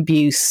harassment and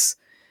abuse.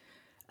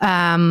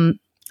 And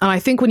I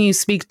think when you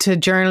speak to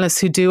journalists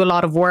who do a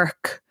lot of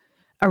work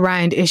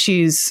around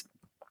issues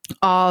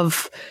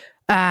of,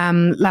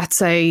 let's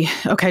say,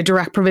 okay,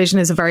 direct provision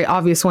is a very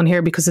obvious one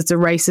here because it's a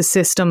racist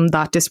system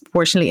that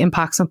disproportionately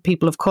impacts on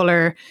people of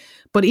colour.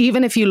 But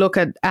even if you look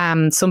at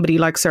somebody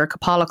like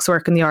Sorcha Pollak's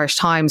work in the Irish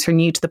Times, her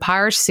New to the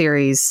Parish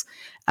series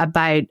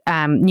about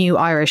new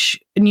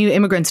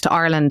immigrants to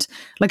Ireland,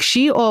 like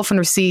she often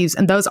receives,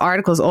 and those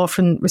articles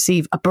often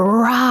receive a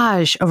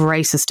barrage of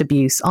racist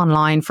abuse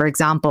online, for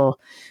example.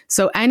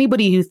 So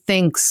anybody who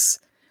thinks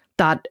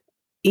that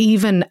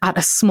even at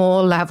a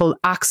small level,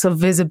 acts of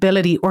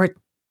visibility or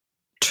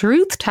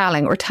truth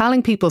telling or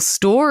telling people's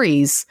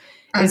stories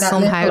and is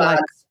somehow like,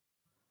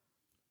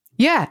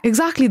 yeah,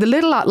 exactly. The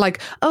little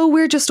like, oh,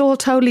 we're just all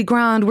totally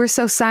grand. We're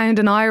so sound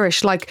and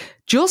Irish. Like,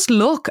 just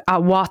look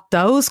at what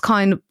those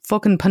kind of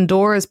fucking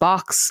Pandora's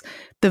box,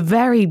 the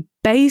very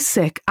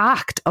basic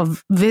act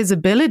of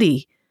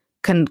visibility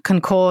can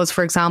cause,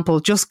 for example,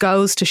 just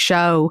goes to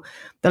show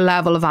the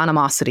level of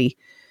animosity.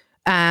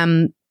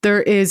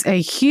 There is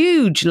a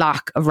huge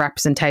lack of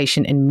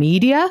representation in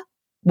media,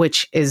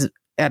 which is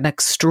an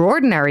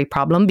extraordinary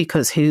problem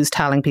because who's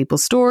telling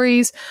people's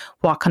stories?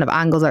 What kind of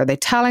angles are they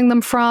telling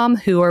them from?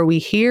 Who are we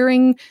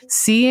hearing,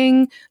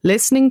 seeing,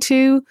 listening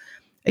to?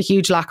 A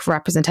huge lack of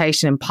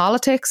representation in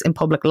politics, in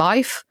public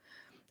life.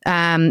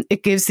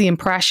 It gives the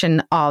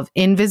impression of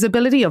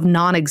invisibility, of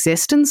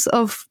non-existence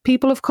of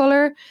people of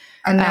colour.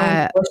 And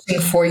now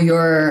pushing for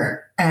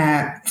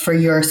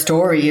your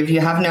story. If you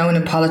have no one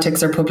in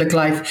politics or public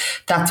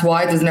life, that's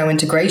why there's no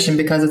integration,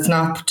 because it's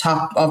not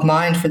top of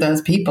mind for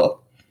those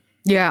people.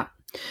 Yeah.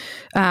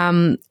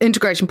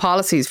 Integration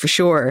policies for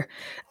sure.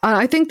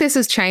 I think this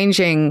is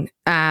changing,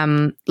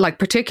 like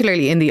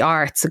particularly in the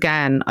arts.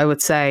 Again, I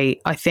would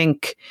say, I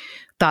think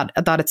that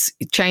it's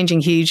changing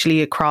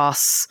hugely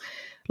across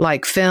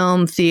like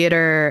film,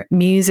 theatre,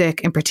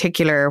 music in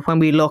particular, when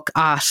we look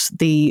at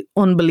the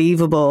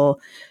unbelievable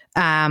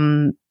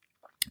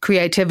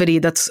creativity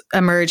that's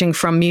emerging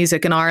from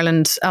music in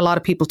Ireland. A lot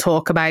of people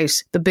talk about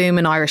the boom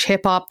in Irish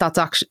hip hop. That's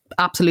actually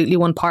absolutely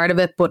one part of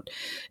it, but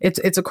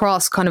it's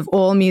across kind of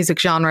all music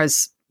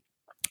genres.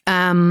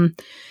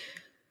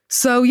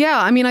 So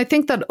yeah, I mean, I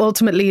think that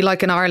ultimately,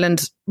 like in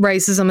Ireland,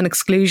 racism and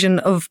exclusion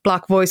of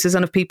Black voices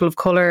and of people of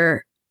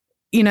colour,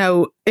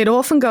 it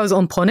often goes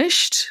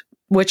unpunished,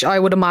 which I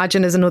would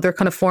imagine is another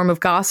kind of form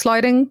of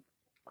gaslighting.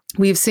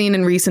 We've seen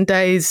in recent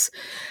days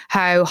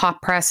how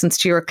Hot Press and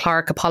Stuart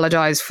Clark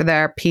apologised for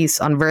their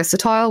piece on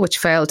Versatile, which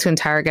failed to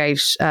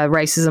interrogate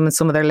racism in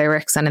some of their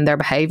lyrics and in their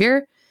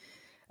behaviour.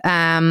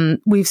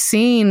 We've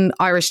seen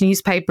Irish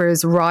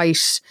newspapers write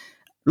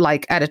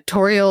like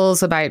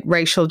editorials about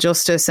racial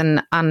justice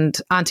and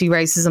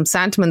anti-racism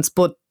sentiments,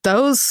 but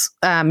those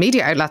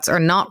media outlets are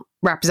not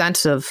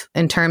representative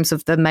in terms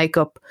of the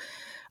makeup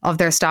of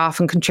their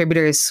staff and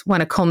contributors when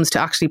it comes to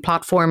actually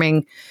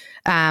platforming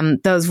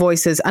those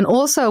voices, and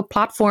also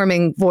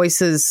platforming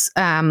voices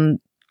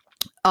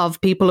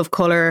of people of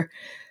colour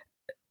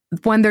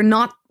when we're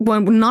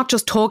not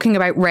just talking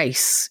about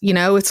race.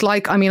 It's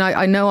like, I mean,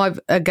 I know I've,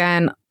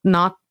 again,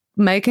 not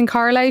making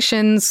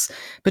correlations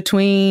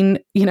between,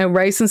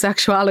 race and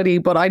sexuality,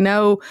 but I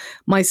know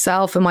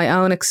myself in my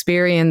own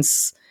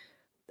experience,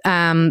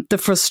 the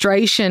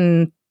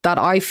frustration that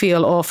I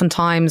feel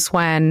oftentimes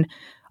when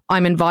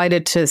I'm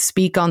invited to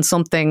speak on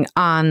something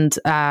and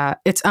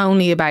it's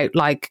only about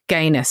like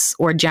gayness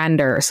or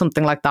gender or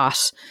something like that.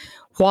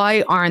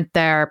 Why aren't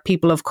there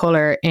people of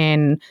colour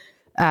in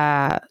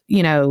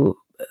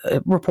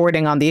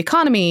reporting on the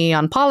economy,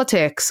 on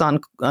politics, on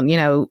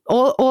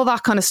all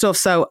that kind of stuff.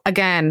 So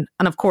again,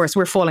 and of course,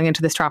 we're falling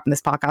into this trap in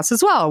this podcast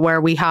as well,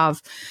 where we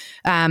have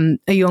a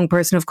young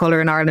person of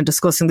colour in Ireland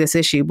discussing this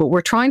issue, but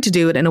we're trying to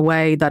do it in a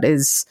way that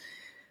is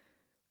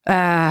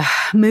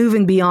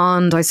moving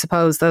beyond, I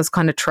suppose, those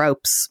kind of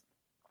tropes.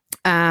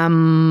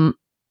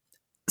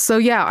 So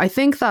yeah, I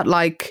think that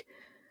like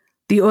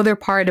the other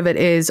part of it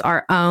is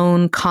our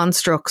own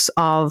constructs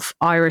of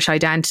Irish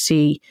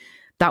identity,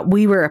 that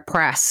we were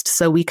oppressed,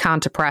 so we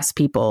can't oppress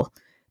people,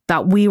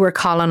 that we were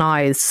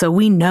colonized, so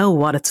we know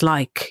what it's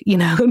like,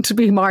 to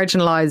be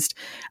marginalized.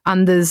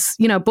 And there's,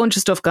 a bunch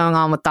of stuff going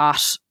on with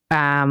that.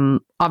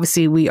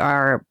 Obviously, we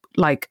are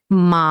like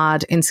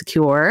mad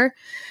insecure,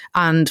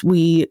 and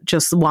we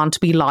just want to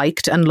be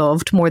liked and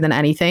loved more than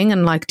anything.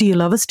 And like, do you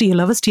love us? Do you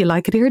love us? Do you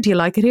like it here? Do you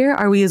like it here?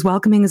 Are we as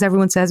welcoming as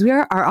everyone says we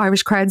are? Are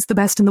Irish crowds the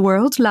best in the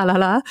world? La la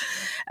la.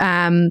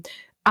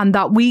 And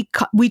that we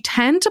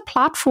tend to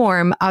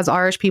platform as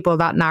Irish people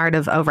that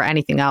narrative over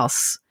anything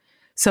else.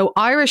 So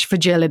Irish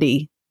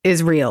fragility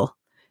is real,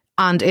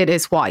 and it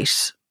is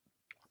white.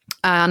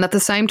 And at the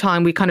same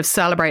time, we kind of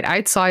celebrate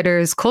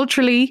outsiders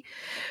culturally.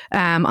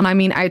 And I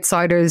mean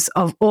outsiders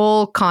of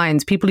all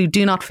kinds, people who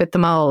do not fit the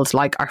mold.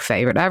 Like our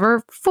favourite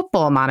ever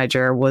football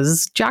manager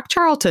was Jack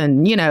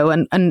Charlton,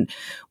 and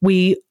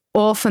we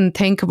often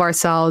think of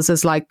ourselves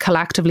as like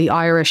collectively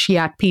Irish,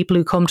 yet people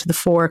who come to the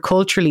fore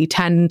culturally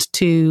tend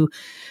to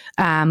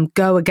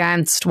go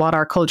against what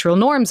our cultural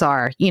norms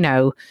are.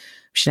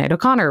 Sinead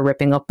O'Connor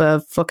ripping up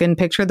a fucking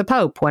picture of the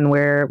Pope when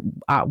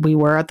we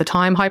were at the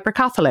time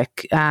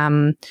hyper-Catholic.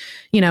 One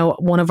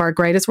of our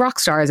greatest rock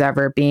stars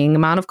ever being a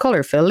man of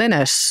colour, Phil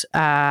Lynott.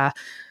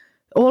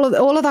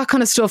 All of that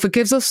kind of stuff. It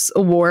gives us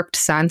a warped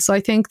sense,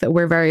 I think, that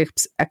we're very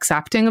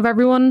accepting of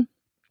everyone.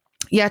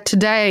 Yet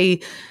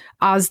today,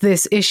 as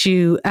this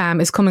issue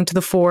is coming to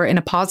the fore in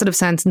a positive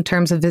sense in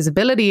terms of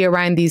visibility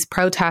around these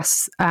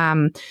protests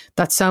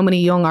that so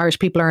many young Irish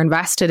people are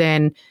invested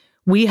in,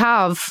 we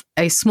have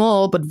a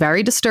small but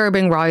very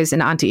disturbing rise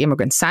in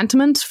anti-immigrant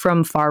sentiment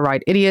from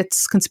far-right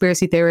idiots,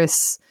 conspiracy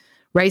theorists,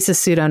 racist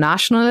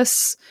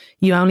pseudo-nationalists.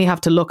 You only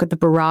have to look at the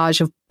barrage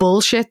of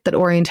bullshit that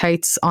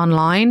orientates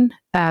online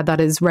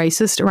that is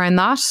racist around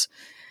that.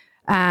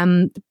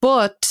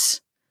 But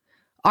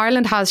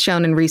Ireland has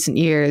shown in recent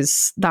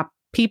years that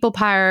people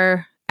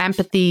power,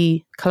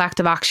 empathy,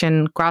 collective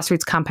action,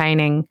 grassroots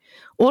campaigning,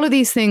 all of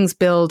these things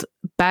build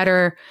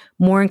better,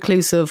 more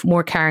inclusive,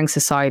 more caring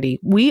society.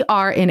 We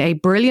are in a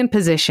brilliant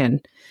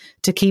position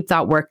to keep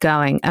that work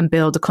going and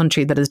build a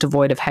country that is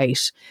devoid of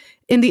hate.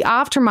 In the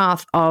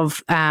aftermath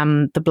of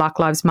the Black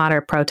Lives Matter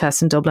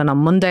protests in Dublin on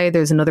Monday,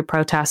 there's another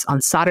protest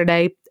on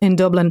Saturday in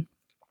Dublin,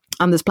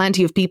 and there's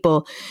plenty of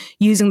people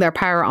using their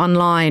power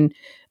online.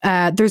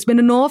 There's been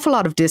an awful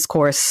lot of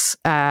discourse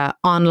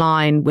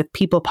online with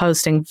people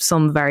posting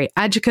some very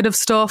educative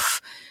stuff,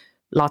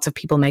 lots of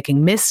people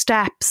making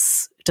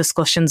missteps,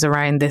 discussions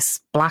around this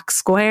black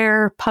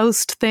square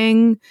post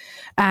thing.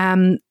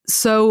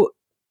 So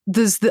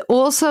there's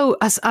also,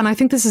 and I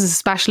think this is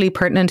especially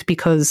pertinent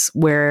because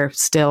we're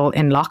still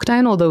in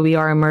lockdown, although we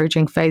are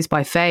emerging phase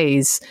by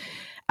phase,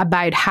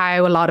 about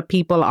how a lot of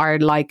people are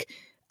like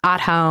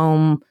at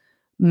home,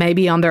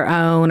 maybe on their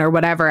own or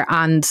whatever,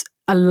 and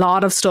a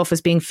lot of stuff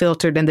is being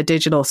filtered in the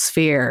digital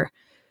sphere.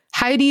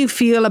 How do you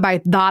feel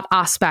about that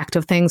aspect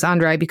of things,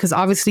 Andrea? Because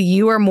obviously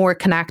you are more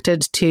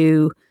connected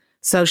to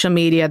social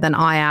media than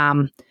I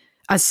am.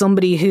 As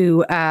somebody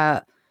who,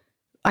 I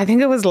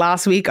think it was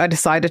last week, I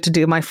decided to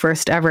do my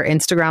first ever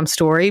Instagram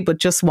story, but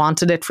just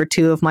wanted it for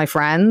two of my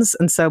friends.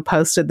 And so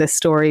posted this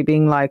story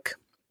being like,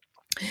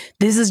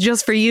 this is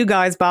just for you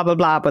guys, blah, blah,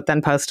 blah, but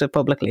then posted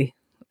publicly.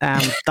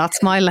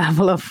 That's my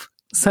level of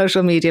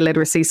social media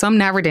literacy. So I'm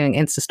never doing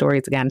Insta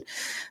stories again.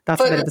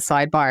 That's a bit of the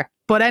sidebar.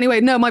 But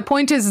anyway, no, my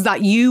point is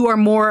that you are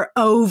more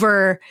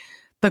over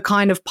the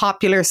kind of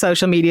popular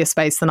social media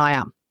space than I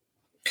am.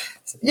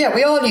 Yeah,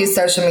 we all use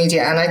social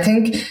media. And I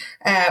think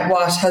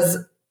what has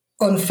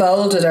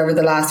unfolded over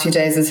the last few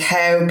days is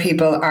how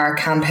people are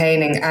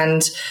campaigning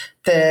and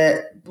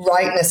the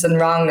rightness and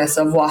wrongness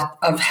of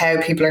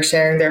how people are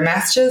sharing their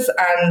messages.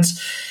 And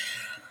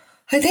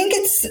I think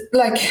it's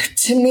like,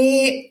 to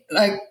me,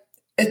 like,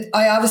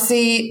 I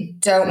obviously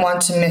don't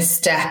want to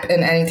misstep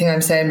in anything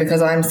I'm saying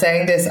because I'm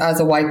saying this as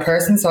a white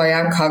person. So I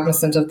am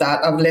cognizant of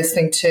that, of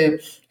listening to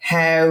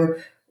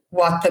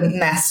what the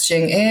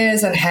messaging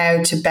is and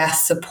how to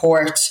best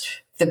support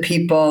the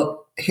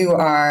people who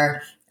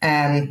are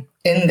in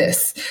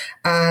this.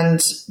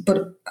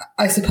 But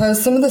I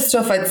suppose some of the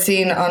stuff I'd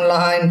seen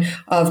online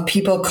of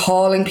people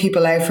calling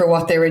people out for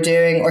what they were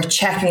doing or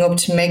checking up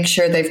to make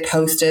sure they've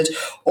posted,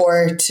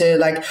 or to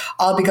like,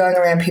 I'll be going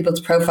around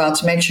people's profile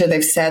to make sure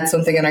they've said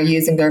something and are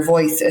using their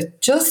voice.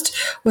 It just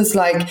was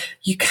like,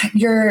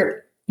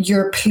 you're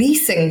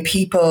policing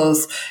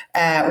people's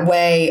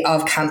way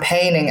of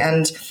campaigning.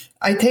 And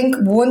I think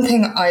one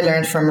thing I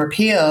learned from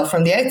Repeal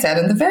from the outset,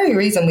 and the very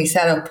reason we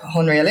set up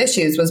Unreal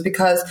Issues, was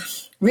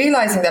because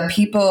realizing that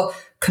people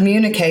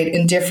communicate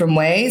in different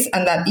ways,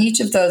 and that each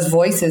of those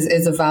voices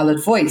is a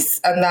valid voice,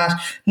 and that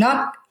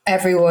not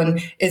everyone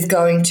is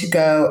going to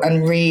go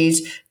and read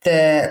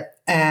the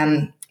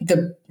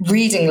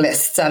reading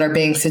lists that are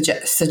being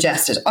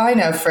suggested. I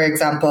know, for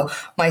example,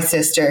 my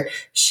sister,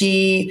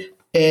 she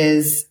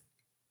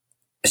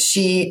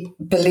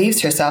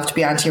believes herself to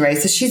be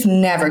anti-racist. She's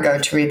never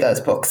going to read those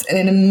books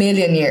in a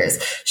million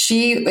years.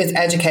 She is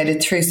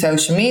educated through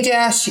social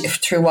media,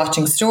 through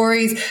watching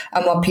stories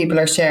and what people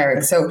are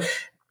sharing. So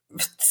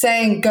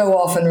saying go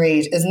off and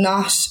read is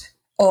not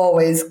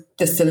always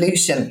the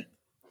solution.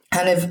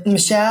 And if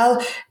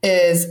Michelle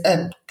is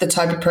the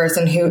type of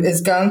person who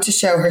is going to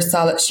show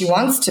she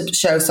wants to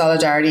show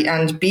solidarity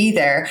and be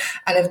there,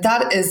 and if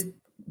that is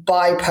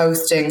by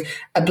posting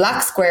a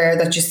black square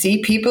that you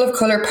see people of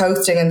colour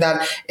posting and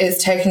that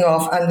is taking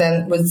off, and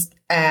then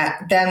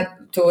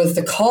there was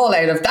the call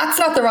out of that's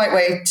not the right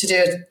way to do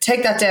it,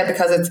 take that down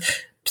because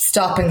it's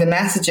stopping the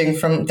messaging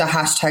from the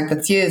hashtag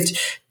that's used.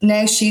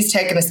 Now she's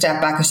taken a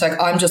step back and she's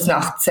like, I'm just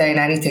not saying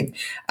anything.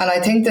 And I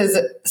think there's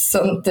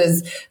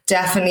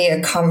definitely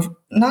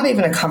not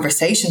even a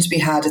conversation to be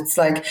had. It's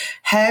like,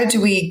 how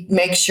do we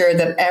make sure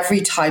that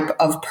every type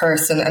of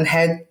person and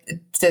how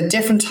the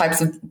different types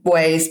of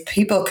ways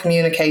people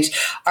communicate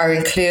are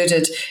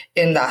included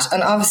in that?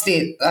 And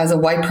obviously, as a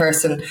white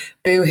person,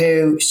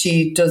 boo-hoo,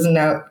 she doesn't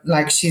know,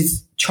 like,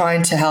 she's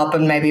trying to help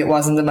and maybe it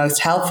wasn't the most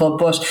helpful,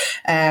 but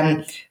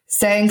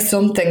saying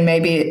something,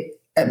 maybe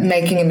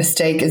making a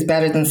mistake is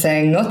better than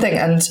saying nothing.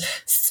 And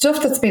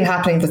stuff that's been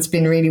happening that's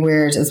been really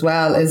weird as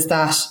well is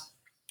that,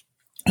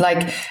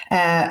 like,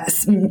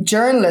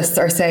 journalists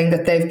are saying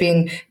that they've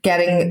been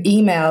getting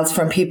emails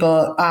from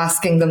people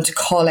asking them to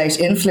call out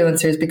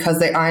influencers because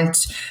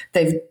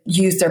they've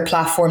used their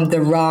platform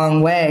the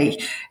wrong way.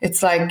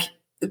 It's like,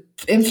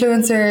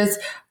 influencers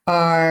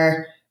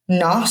are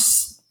not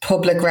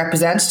public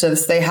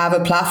representatives. They have a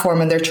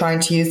platform and they're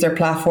trying to use their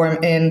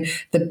platform in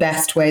the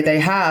best way they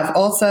have.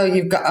 Also,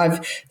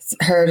 I've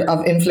heard of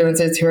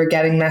influencers who are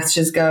getting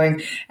messages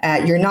going,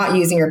 you're not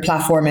using your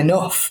platform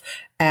enough.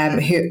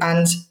 And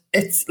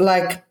it's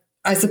like,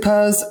 I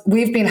suppose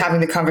we've been having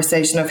the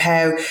conversation of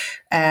how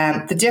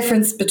the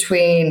difference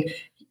between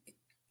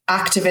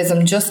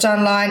activism just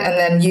online and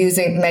then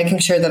making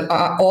sure that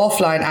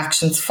offline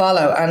actions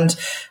follow. And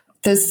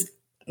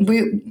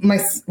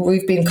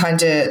we've been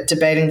kind of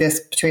debating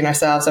this between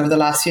ourselves over the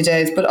last few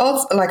days, but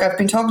also, like, I've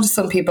been talking to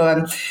some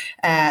people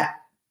and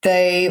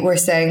they were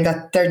saying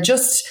that they're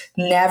just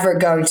never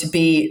going to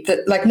be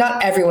like,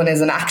 not everyone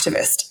is an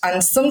activist.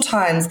 And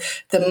sometimes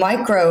the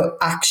micro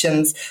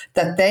actions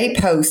that they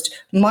post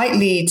might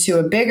lead to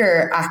a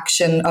bigger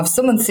action of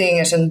someone seeing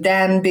it and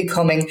then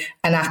becoming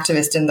an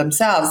activist in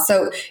themselves.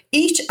 So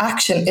each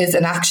action is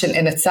an action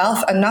in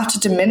itself, and not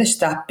to diminish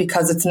that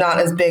because it's not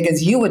as big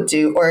as you would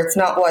do, or it's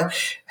not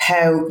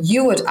how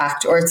you would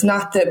act, or it's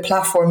not the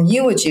platform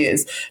you would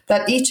use,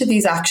 that each of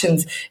these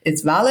actions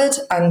is valid,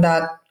 and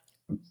that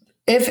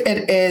if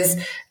it is,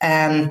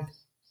 I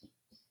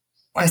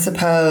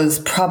suppose,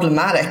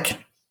 problematic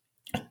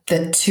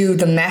to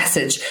the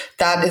message,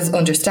 that is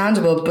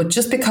understandable. But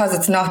just because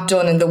it's not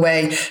done in the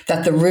way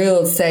that the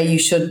rules say you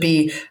should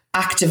be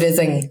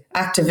activism,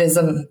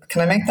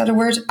 can I make that a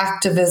word?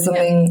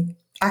 Activisming.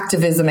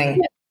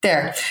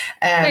 There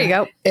you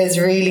go. Is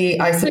really,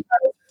 I suppose,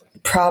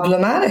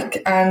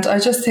 problematic. And I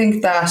just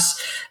think that,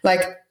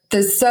 like,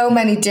 there's so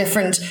many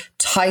different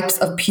types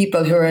of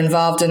people who are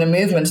involved in a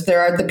movement. There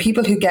are the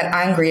people who get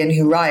angry and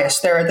who riot.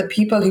 There are the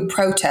people who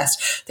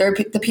protest. There are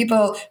the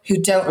people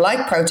who don't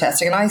like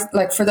protesting. And I,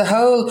 like, for the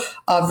whole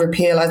of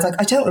repeal, I was like,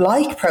 I don't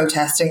like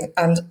protesting,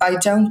 and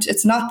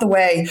it's not the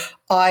way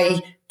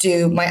I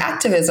do my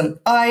activism.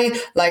 I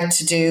like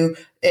to do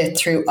it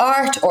through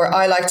art, or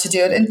I like to do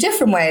it in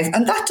different ways.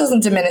 And that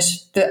doesn't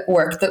diminish the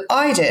work that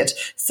I did.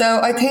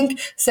 So I think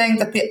saying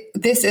that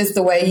this is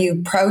the way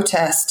you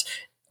protest,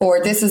 or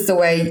this is the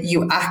way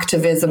you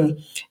activism,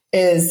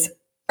 is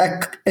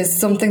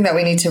something that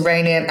we need to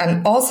rein in.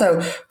 And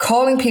also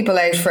calling people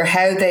out for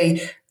how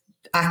they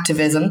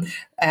activism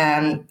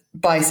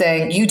by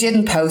saying, you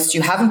didn't post,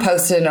 you haven't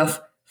posted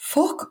enough.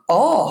 Fuck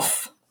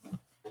off.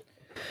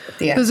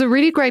 Yeah. There's a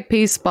really great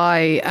piece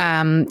by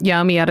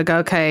Yomi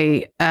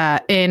Adegoke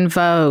in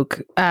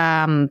Vogue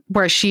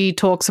where she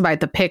talks about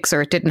the Pix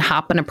or it didn't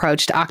happen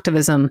approach to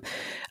activism.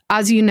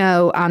 As you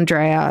know,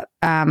 Andrea,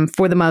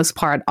 for the most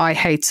part, I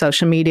hate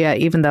social media,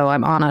 even though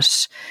I'm on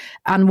it.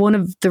 And one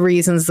of the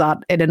reasons that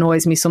it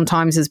annoys me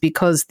sometimes is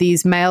because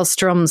these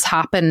maelstroms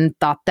happen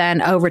that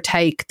then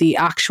overtake the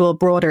actual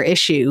broader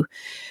issue.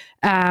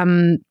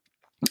 And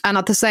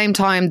at the same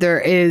time, there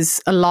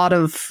is a lot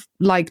of,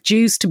 like,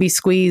 juice to be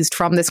squeezed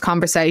from this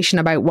conversation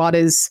about what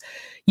is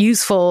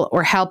useful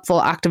or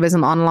helpful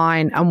activism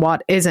online and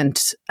what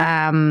isn't.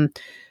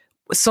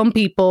 Some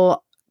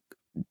people,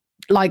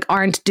 like,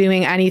 aren't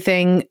doing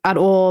anything at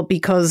all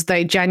because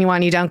they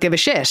genuinely don't give a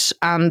shit.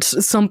 And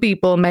some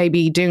people may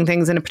be doing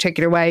things in a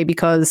particular way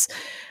because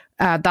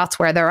that's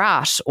where they're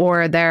at,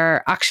 or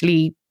they're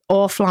actually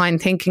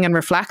offline thinking and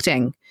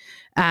reflecting.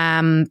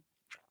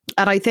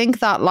 And I think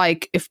that,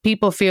 like, if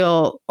people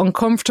feel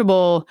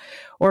uncomfortable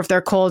or if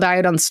they're called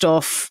out on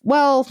stuff,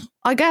 well,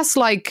 I guess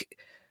like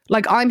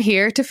I'm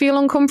here to feel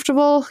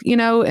uncomfortable, you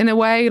know, in a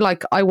way.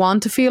 Like, I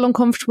want to feel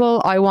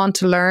uncomfortable. I want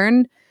to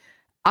learn.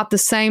 At the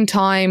same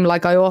time,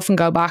 like, I often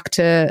go back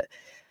to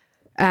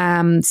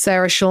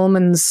Sarah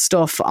Schulman's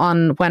stuff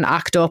on when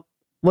ACT UP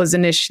was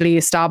initially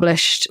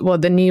established, well,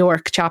 the New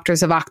York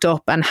chapters of ACT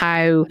UP, and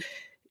how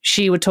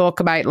she would talk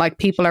about, like,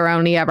 people are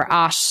only ever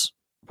at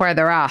where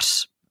they're at.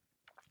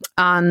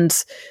 And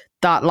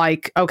that,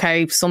 like,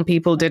 okay, some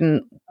people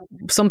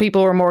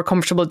were more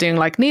comfortable doing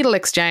like needle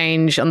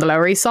exchange on the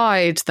Lower East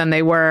Side than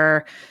they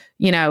were,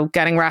 you know,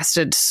 getting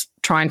arrested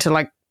trying to,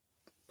 like,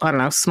 I don't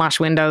know, smash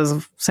windows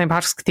of St.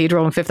 Patrick's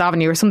Cathedral on Fifth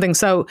Avenue or something.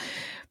 So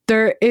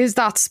there is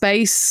that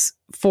space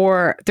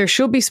there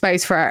should be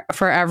space for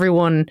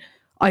everyone.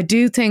 I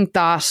do think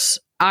that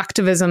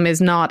activism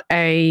is not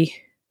a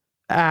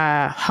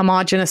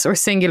homogenous or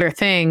singular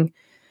thing.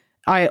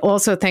 I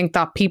also think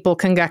that people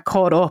can get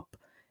caught up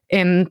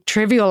in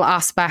trivial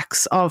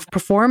aspects of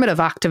performative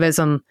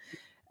activism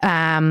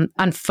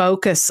and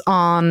focus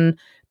on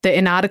the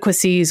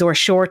inadequacies or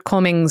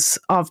shortcomings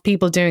of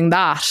people doing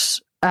that.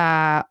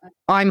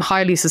 I'm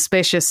highly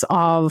suspicious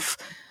of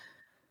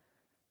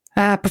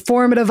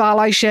performative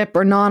allyship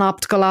or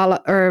non-optical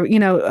not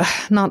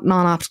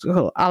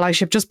non-optical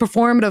allyship, just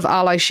performative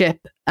allyship,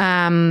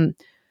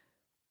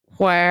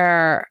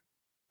 where,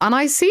 and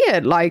I see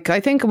it, like, I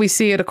think we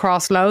see it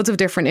across loads of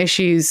different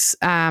issues,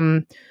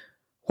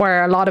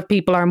 where a lot of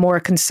people are more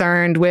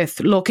concerned with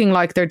looking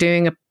like they're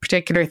doing a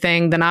particular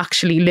thing than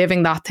actually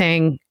living that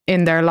thing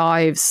in their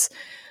lives.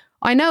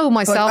 I know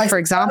myself, for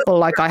example,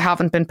 like, I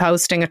haven't been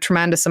posting a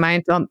tremendous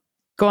amount on.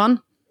 Go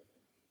on.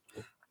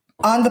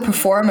 On the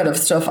performative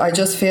stuff, I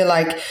just feel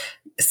like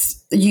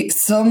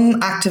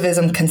some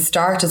activism can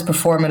start as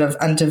performative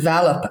and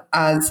develop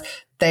as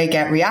they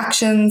get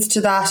reactions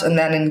to that and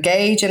then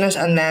engage in it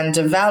and then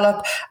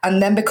develop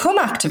and then become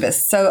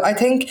activists. So I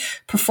think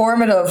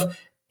performative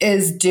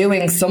is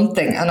doing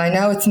something. And I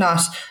know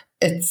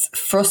it's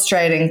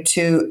frustrating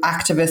to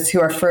activists who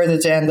are further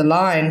down the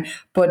line,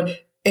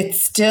 but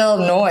it's still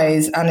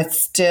noise and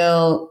it's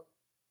still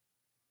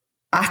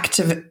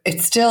active.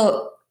 It's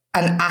still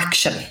an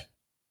action,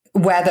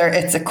 whether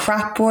it's a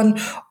crap one,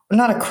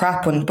 not a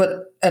crap one,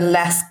 but a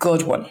less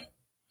good one.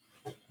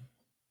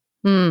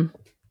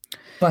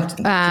 What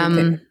do you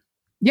think?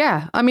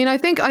 Yeah, I mean, I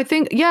think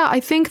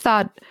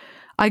that,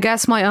 I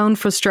guess my own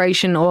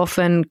frustration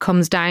often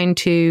comes down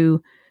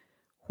to,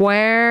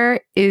 where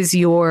is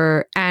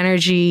your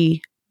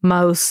energy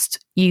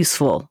most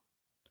useful?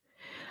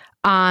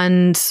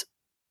 And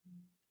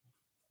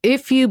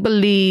if you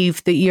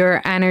believe that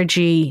your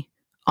energy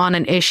on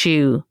an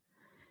issue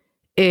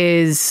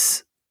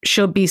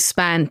should be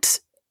spent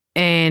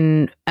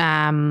in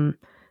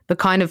the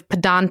kind of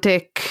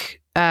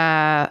pedantic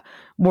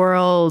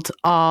world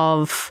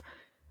of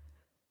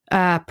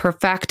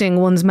perfecting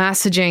one's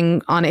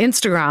messaging on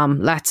Instagram,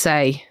 let's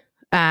say,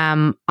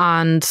 and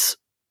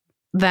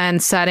then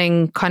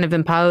setting kind of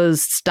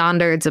imposed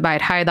standards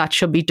about how that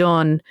should be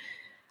done,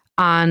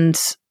 and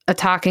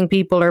attacking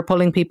people or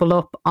pulling people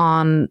up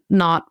on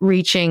not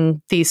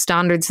reaching these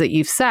standards that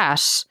you've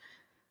set.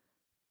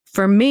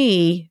 For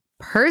me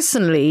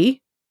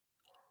personally,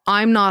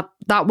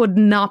 that would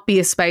not be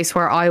a space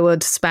where I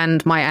would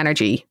spend my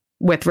energy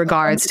with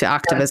regards to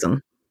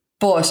activism.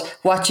 But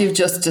what you've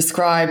just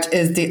described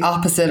is the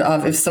opposite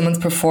of if someone's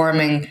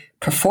performing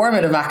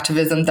performative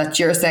activism, that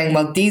you're saying,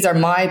 well, these are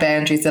my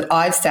boundaries that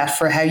I've set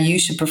for how you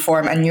should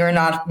perform, and you're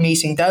not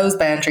meeting those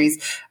boundaries,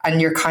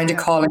 and you're kind of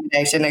calling it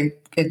out in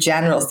a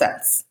general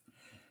sense.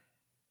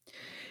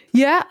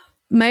 Yeah,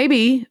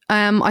 maybe.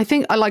 I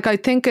think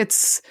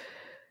it's,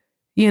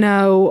 you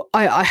know,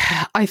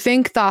 I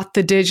think that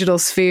the digital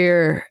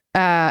sphere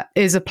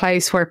is a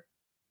place where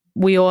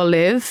we all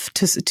live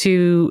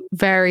to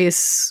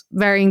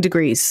varying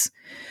degrees.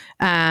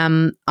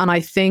 And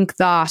I think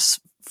that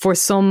for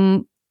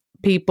some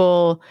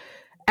people,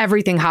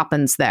 everything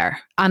happens there.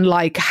 And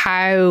like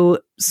how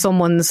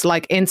someone's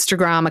like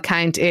Instagram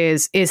account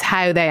is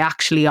how they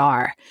actually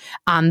are.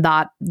 And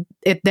that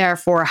it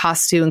therefore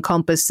has to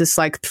encompass this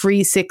like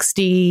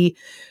 360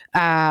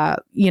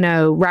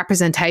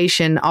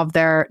 representation of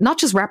their, not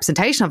just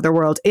representation of their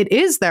world, it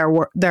is their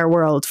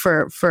world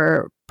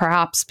for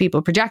perhaps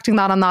people projecting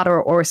that on that,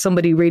 or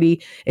somebody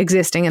really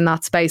existing in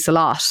that space a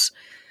lot.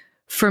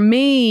 For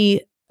me,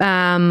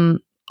 I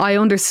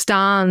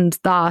understand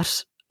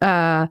that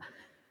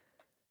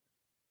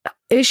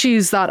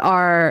issues that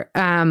are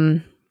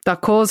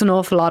that cause an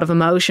awful lot of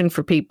emotion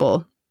for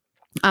people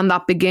and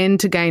that begin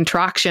to gain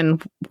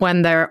traction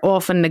when they're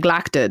often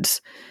neglected,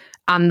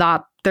 and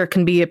that there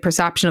can be a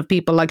perception of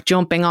people like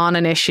jumping on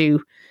an issue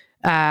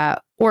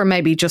or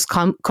maybe just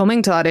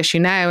coming to that issue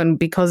now, and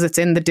because it's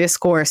in the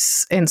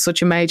discourse in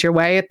such a major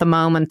way at the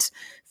moment,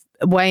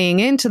 weighing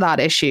into that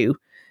issue.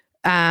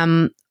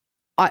 For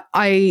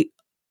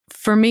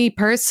me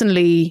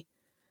personally,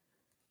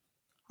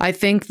 I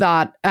think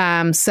that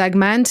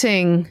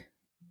segmenting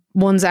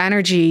one's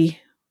energy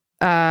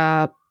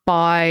by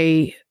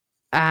by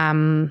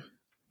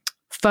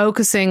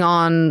focusing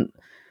on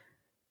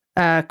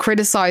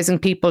criticizing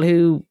people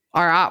who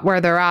are at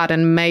where they're at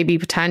and maybe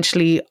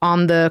potentially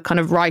on the kind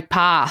of right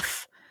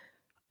path.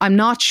 I'm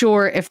not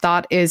sure if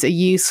that is a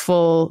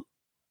useful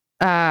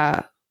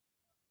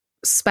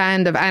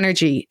spend of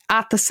energy.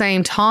 At the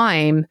same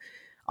time,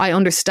 I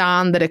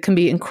understand that it can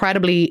be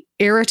incredibly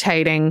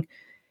irritating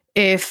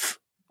if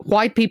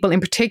white people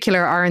in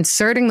particular are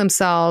inserting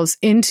themselves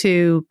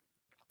into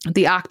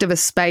the activist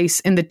space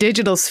in the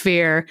digital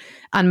sphere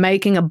and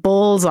making a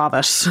balls of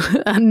it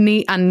and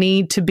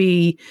need to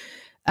be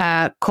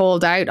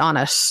called out on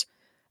it.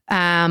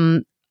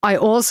 I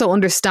also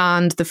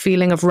understand the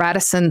feeling of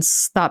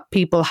reticence that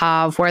people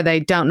have where they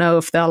don't know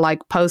if they'll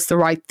like post the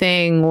right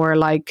thing or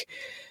like,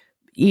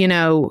 you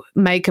know,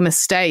 make a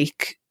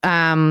mistake.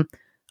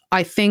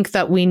 I think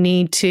that we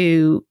need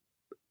to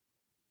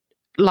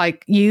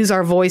like use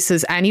our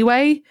voices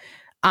anyway.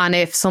 And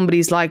if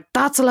somebody's like,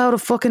 that's a load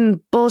of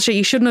fucking bullshit,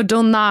 you shouldn't have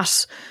done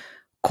that,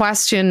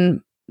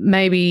 question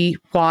maybe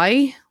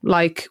why.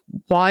 Like,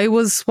 why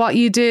was what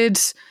you did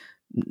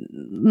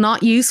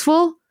not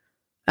useful?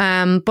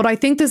 But I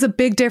think there's a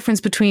big difference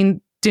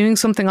between doing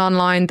something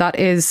online that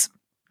is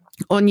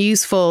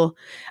unuseful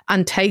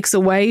and takes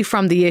away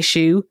from the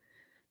issue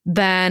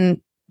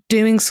than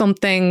doing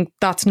something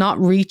that's not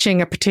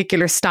reaching a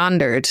particular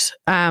standard.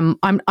 I'm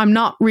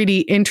not really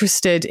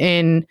interested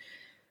in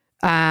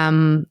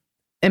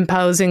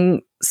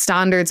imposing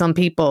standards on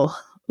people.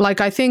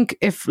 Like, I think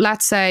if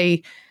let's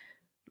say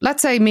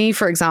me,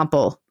 for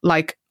example,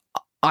 like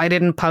I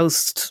didn't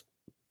post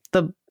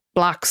the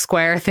black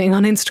square thing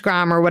on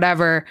Instagram or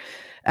whatever.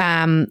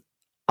 I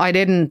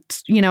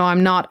didn't, you know,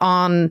 I'm not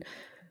on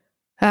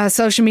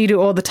social media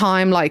all the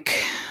time,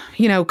 like,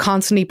 you know,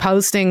 constantly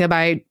posting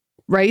about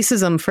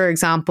racism, for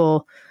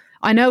example.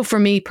 I know for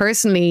me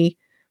personally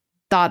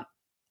that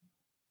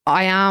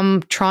I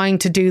am trying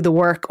to do the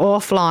work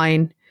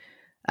offline,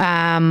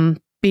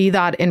 be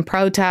that in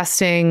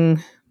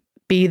protesting,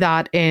 be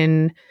that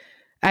in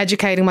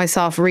educating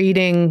myself,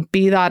 reading,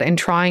 be that in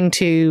trying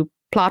to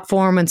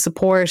platform and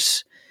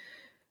support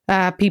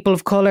people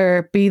of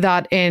colour, be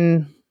that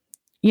in,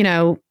 you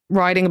know,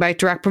 writing about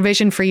direct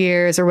provision for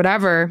years or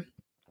whatever.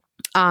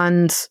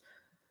 And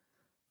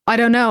I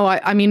don't know,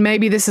 I mean,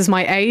 maybe this is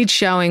my age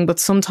showing, but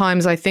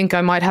sometimes I think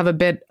I might have a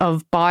bit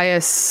of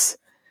bias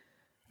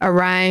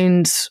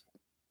around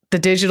the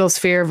digital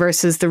sphere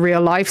versus the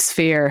real life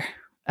sphere.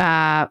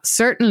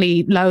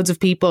 Certainly loads of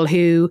people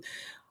who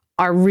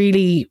are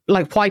really,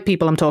 like white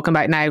people I'm talking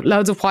about now,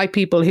 loads of white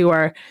people who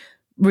are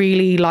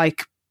really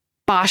like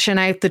bashing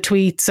out the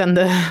tweets and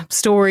the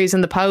stories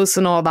and the posts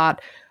and all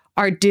that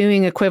are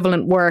doing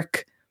equivalent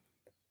work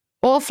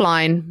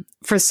offline.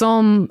 For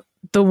some,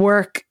 the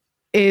work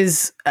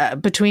is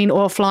between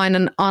offline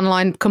and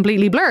online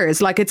completely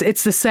blurs. Like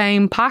it's the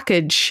same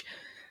package.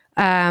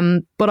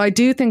 But I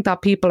do think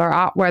that people are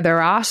at where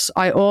they're at.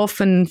 I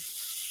often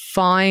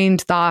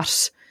find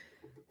that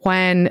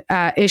when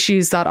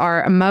issues that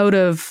are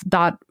emotive,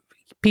 that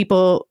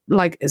people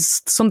like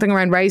something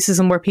around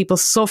racism where people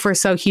suffer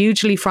so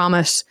hugely from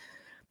it,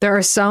 there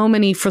are so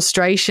many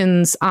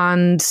frustrations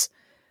and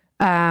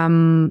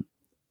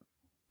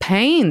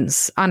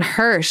pains and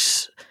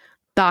hurt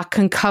that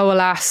can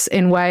coalesce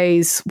in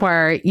ways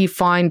where you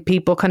find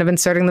people kind of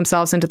inserting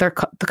themselves into the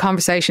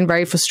conversation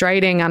very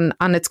frustrating, and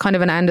it's kind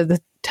of an end of the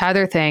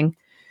tether thing.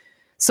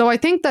 So I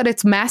think that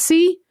it's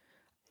messy,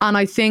 and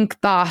I think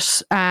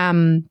that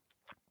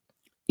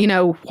you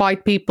know,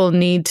 white people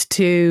need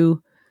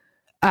to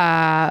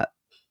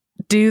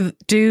do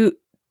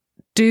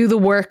the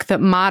work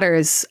that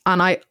matters.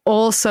 And I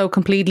also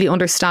completely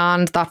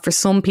understand that for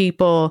some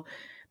people,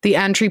 the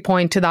entry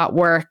point to that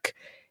work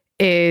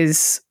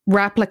is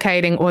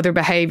replicating other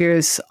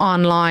behaviors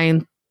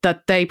online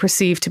that they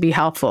perceive to be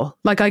helpful.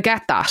 Like, I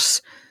get that.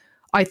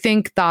 I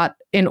think that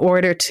in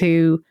order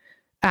to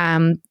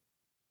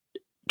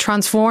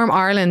transform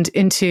Ireland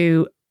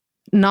into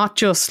not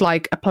just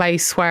like a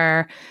place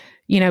where,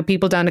 you know,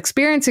 people don't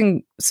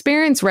experience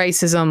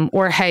racism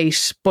or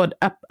hate, but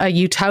a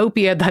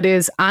utopia that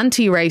is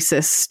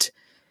anti-racist.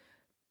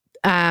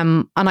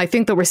 And I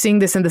think that we're seeing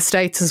this in the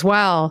States as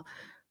well.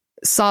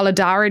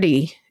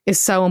 Solidarity is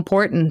so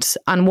important.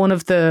 And one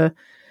of the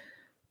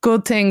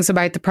good things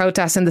about the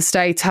protests in the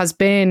States has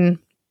been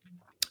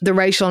the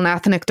racial and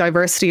ethnic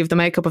diversity of the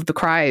makeup of the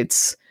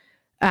crowds.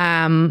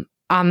 And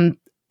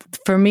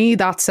for me,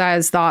 that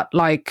says that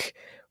like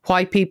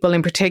white people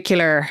in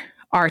particular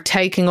are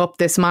taking up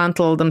this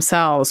mantle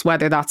themselves,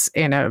 whether that's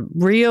in a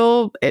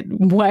real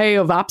way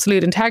of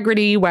absolute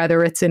integrity,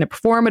 whether it's in a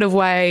performative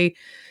way,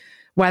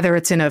 whether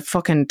it's in a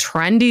fucking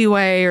trendy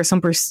way or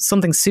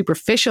something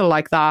superficial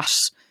like that.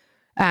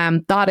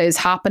 That is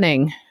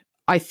happening.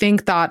 I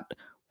think that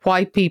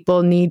white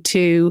people need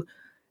to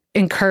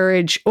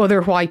encourage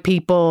other white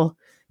people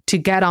to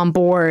get on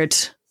board.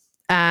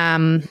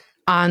 And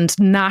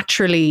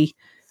naturally,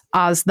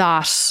 as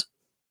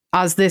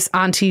this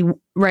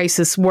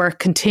anti-racist work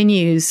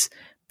continues,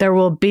 there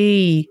will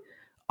be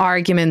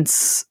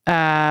arguments,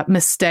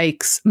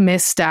 mistakes,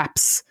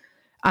 missteps,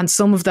 And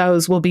some of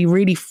those will be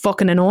really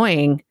fucking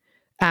annoying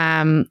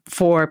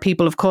for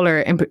people of colour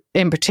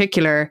in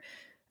particular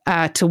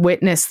to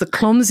witness the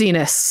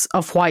clumsiness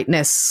of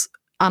whiteness.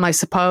 And I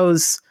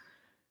suppose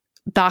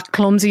that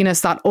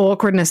clumsiness, that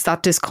awkwardness,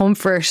 that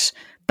discomfort,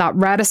 that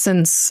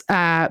reticence,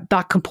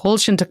 that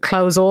compulsion to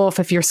close off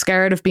if you're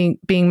scared of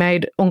being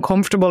made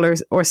uncomfortable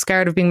or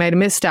scared of being made a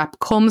misstep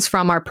comes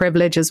from our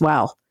privilege as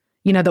well.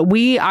 You know, that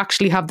we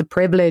actually have the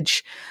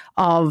privilege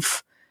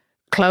of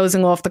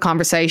closing off the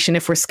conversation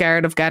if we're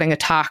scared of getting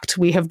attacked.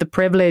 We have the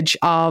privilege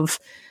of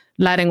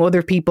letting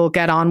other people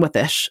get on with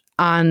it.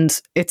 And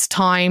it's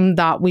time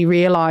that we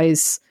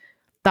realise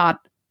that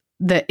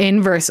the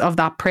inverse of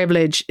that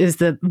privilege is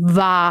the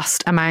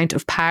vast amount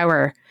of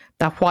power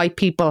that white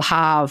people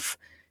have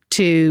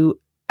to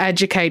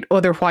educate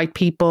other white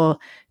people,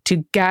 to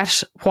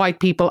get white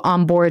people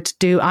on board to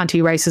do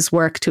anti-racist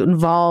work, to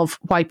involve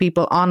white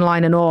people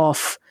online and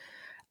off,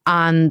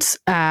 and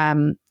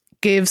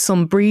give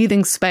some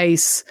breathing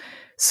space,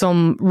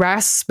 some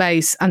rest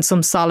space, and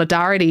some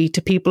solidarity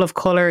to people of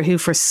colour who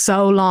for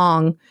so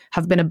long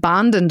have been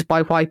abandoned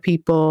by white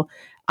people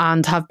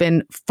and have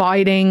been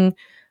fighting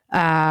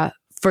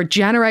for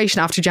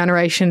generation after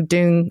generation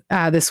doing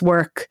this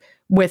work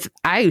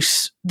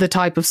without the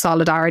type of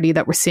solidarity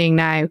that we're seeing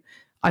now.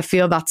 I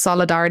feel that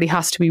solidarity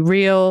has to be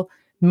real,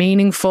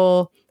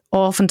 meaningful.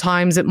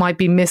 Oftentimes it might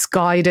be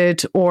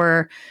misguided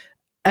or,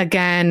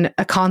 again,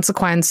 a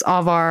consequence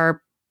of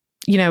our,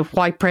 you know,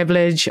 white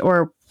privilege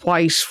or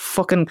white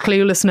fucking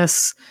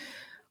cluelessness.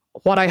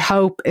 What I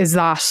hope is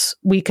that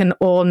we can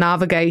all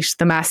navigate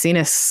the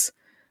messiness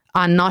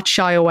and not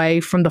shy away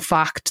from the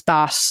fact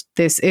that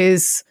this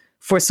is,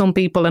 for some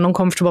people, an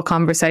uncomfortable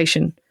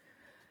conversation.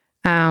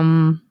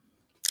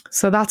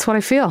 So that's what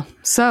I feel.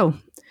 So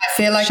I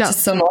feel like to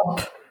sum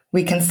up,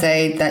 we can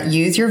say that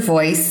use your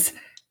voice.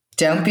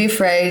 Don't be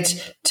afraid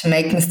to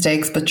make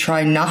mistakes, but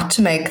try not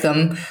to make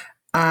them.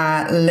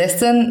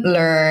 Listen,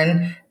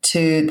 learn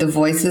to the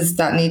voices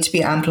that need to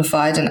be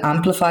amplified and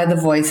amplify the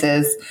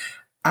voices.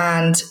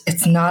 And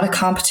it's not a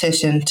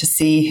competition to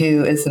see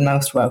who is the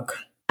most woke.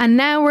 And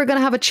now we're going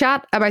to have a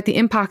chat about the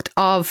impact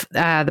of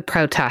the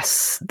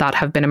protests that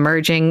have been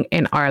emerging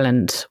in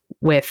Ireland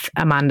with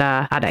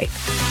Amanda Ade.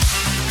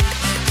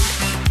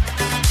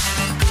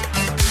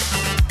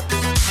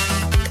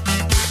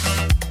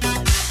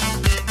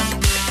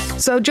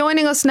 So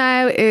joining us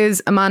now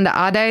is Amanda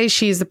Ade.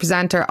 She's the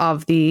presenter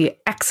of the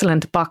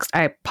excellent Boxed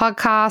Out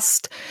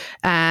podcast.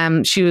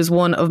 She was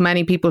one of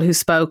many people who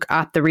spoke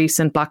at the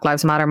recent Black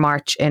Lives Matter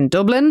march in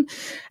Dublin.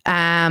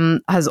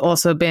 Has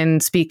also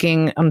been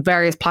speaking on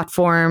various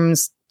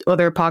platforms,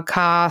 other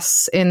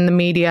podcasts, in the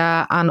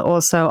media, and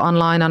also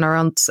online on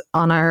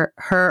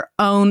her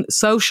own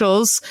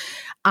socials.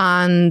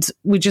 And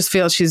we just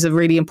feel she's a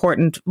really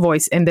important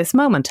voice in this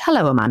moment.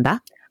 Hello,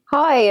 Amanda.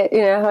 Hi.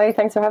 Hi.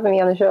 Thanks for having me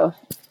on the show.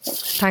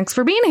 Thanks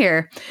for being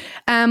here.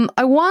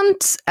 I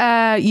want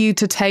you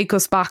to take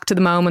us back to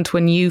the moment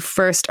when you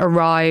first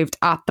arrived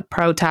at the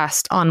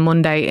protest on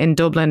Monday in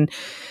Dublin,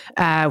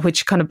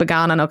 which kind of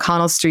began on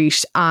O'Connell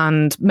Street,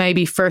 and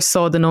maybe first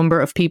saw the number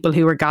of people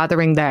who were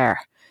gathering there,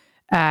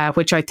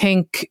 which I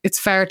think it's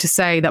fair to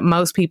say that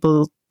most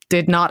people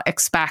did not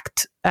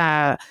expect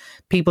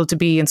people to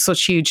be in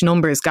such huge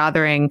numbers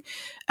gathering,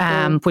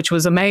 which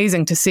was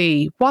amazing to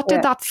see. What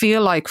did that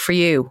feel like for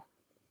you?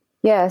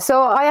 Yeah,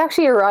 so I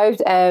actually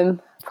arrived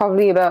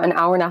probably about an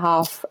hour and a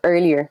half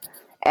earlier.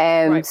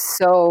 Right.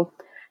 So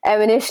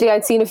initially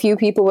I'd seen a few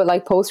people with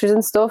like posters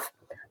and stuff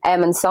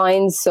and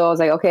signs. So I was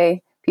like,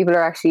 okay, people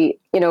are actually,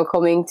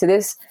 coming to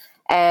this.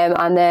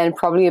 And then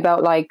probably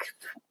about like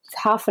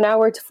half an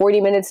hour to 40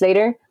 minutes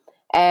later,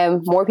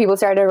 more people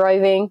started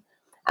arriving.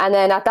 And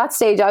then at that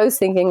stage I was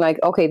thinking like,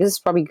 okay, this is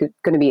probably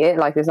going to be it.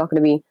 Like there's not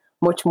going to be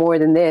much more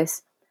than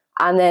this.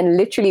 And then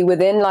literally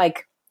within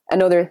like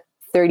another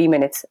 30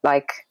 minutes,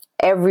 like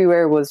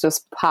everywhere was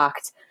just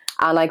packed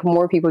and like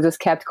more people just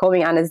kept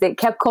coming. And as they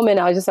kept coming,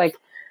 I was just like,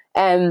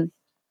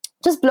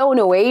 just blown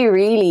away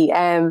really.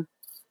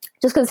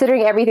 Just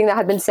considering everything that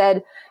had been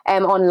said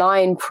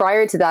online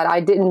prior to that, I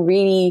didn't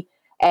really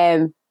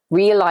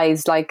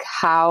realize like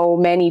how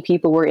many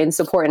people were in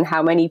support and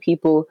how many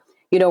people,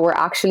 were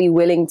actually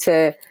willing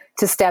to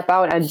step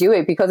out and do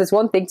it. Because it's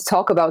one thing to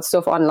talk about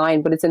stuff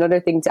online, but it's another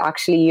thing to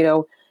actually,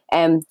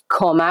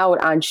 come out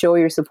and show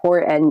your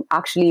support and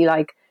actually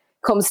like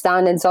come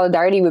stand in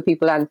solidarity with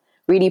people and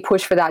really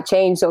push for that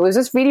change. So it was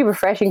just really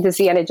refreshing to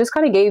see. And it just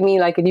kind of gave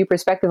me like a new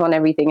perspective on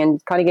everything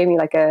and kind of gave me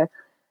like a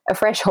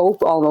fresh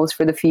hope almost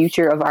for the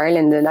future of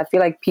Ireland. And I feel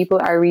like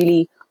people are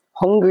really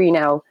hungry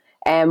now,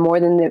 more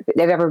than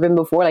they've ever been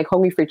before, like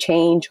hungry for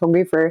change,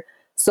 hungry for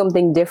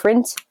something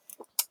different.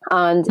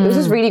 And it was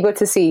just really good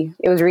to see.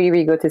 It was really,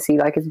 really good to see.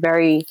 Like it was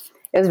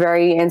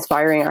very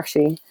inspiring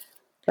actually.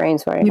 Very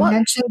inspiring.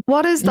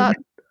 What is that?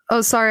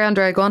 Oh, sorry,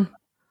 Andrea, go on.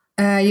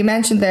 You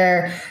mentioned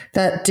there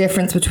that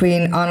difference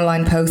between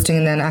online posting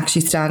and then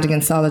actually standing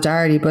in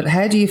solidarity. But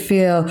how do you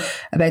feel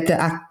about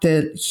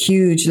the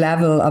huge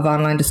level of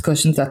online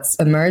discussions that's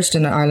emerged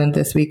in Ireland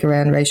this week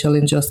around racial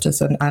injustice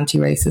and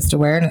anti-racist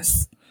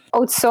awareness?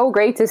 Oh, it's so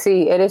great to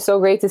see. It is so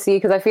great to see,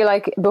 because I feel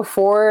like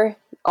before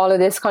all of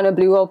this kind of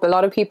blew up, a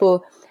lot of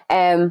people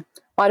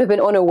might have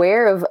been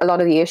unaware of a lot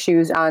of the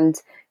issues,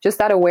 and just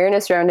that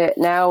awareness around it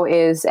now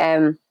is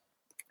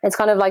it's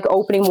kind of like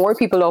opening more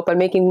people up and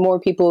making more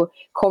people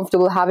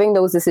comfortable having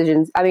those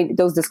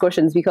those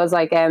discussions, because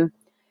like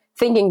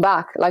thinking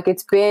back, like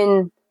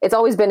it's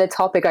always been a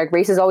topic, like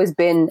race has always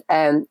been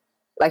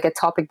like a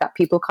topic that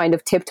people kind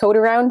of tiptoed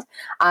around,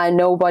 and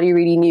nobody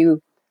really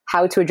knew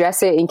how to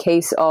address it in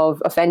case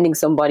of offending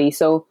somebody.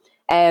 So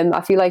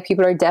I feel like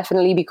people are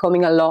definitely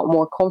becoming a lot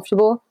more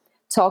comfortable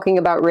talking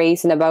about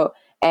race and about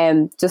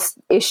just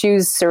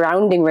issues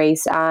surrounding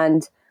race.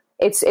 And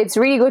it's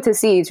really good to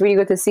see. It's really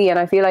good to see. And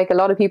I feel like a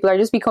lot of people are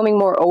just becoming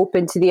more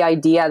open to the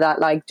idea that,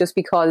 like, just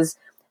because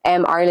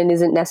Ireland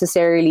isn't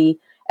necessarily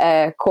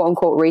a quote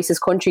unquote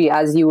racist country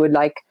as you would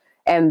like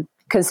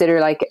consider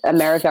like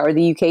America or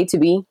the UK to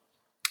be,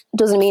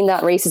 doesn't mean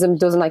that racism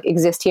doesn't like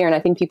exist here. And I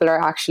think people are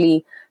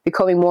actually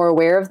becoming more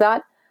aware of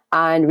that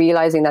and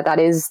realizing that that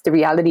is the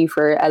reality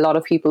for a lot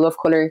of people of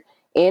color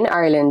in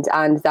Ireland,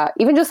 and that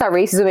even just that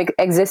racism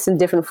exists in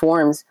different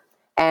forms.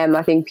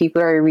 I think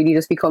people are really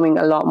just becoming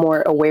a lot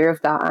more aware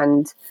of that,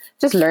 and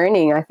just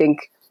learning, I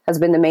think, has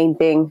been the main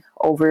thing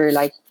over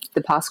like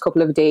the past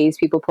couple of days.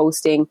 People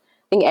posting,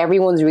 I think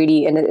everyone's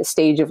really in a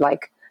stage of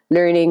like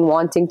learning,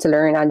 wanting to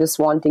learn, and just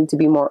wanting to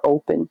be more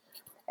open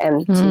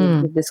to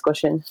the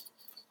discussion.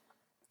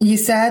 You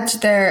said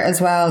there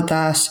as well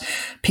that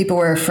people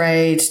were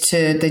afraid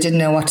they didn't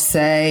know what to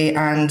say,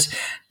 and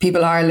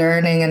people are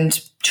learning and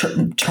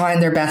trying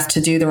their best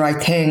to do the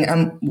right thing.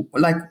 And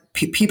like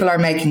people are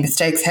making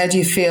mistakes. How do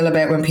you feel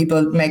about when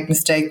people make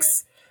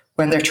mistakes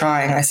when they're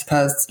trying, I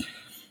suppose?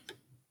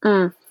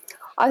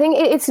 I think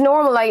it's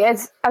normal. Like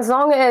it's as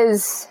long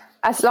as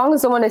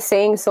someone is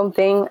saying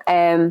something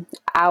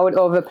out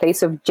of a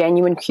place of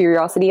genuine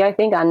curiosity, I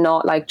think, and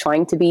not like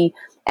trying to be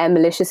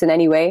malicious in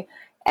any way.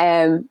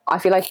 I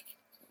feel like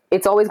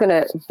it's always going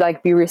to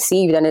like be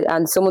received,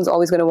 and someone's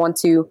always going to want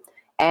to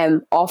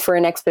offer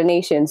an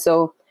explanation.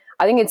 So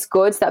I think it's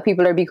good that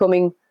people are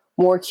becoming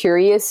more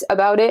curious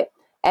about it.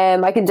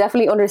 I can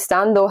definitely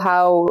understand though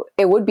how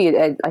it would be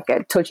like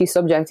a touchy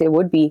subject. It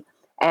would be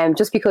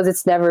just because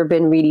it's never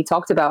been really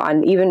talked about,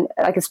 and even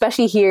like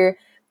especially here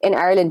in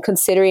Ireland,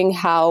 considering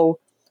how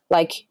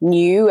like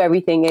new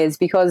everything is,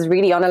 because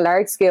really on a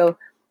large scale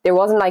there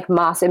wasn't like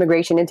mass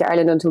immigration into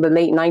Ireland until the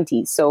late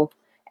 90s. So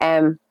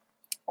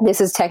this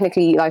is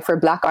technically like for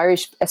Black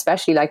Irish,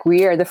 especially, like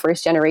we are the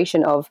first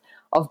generation of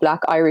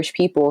Black Irish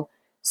people.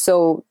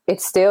 So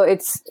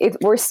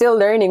we're still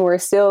learning. We're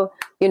still,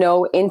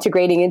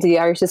 integrating into the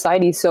Irish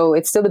society. So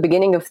it's still the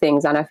beginning of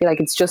things. And I feel like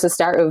it's just the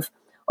start of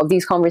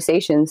these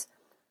conversations.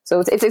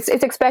 So it's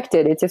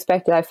expected. It's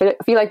expected. I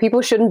feel like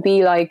people shouldn't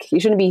be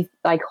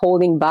like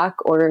holding back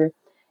or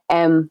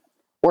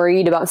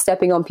worried about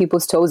stepping on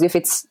people's toes. If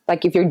it's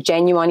like, if you're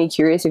genuinely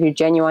curious, if you're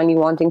genuinely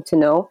wanting to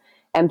know,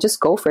 just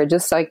go for it.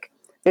 Just like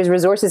there's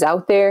resources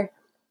out there,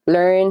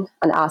 learn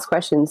and ask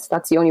questions.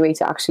 That's the only way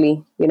to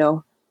actually,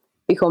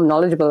 become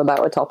knowledgeable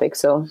about a topic.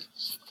 So,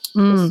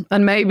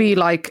 and maybe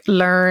like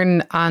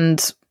learn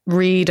and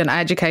read and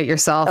educate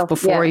yourself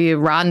before you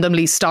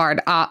randomly start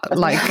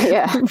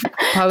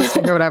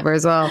posting or whatever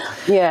as well.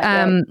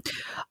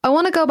 I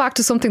want to go back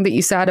to something that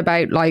you said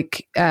about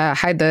like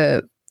how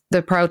the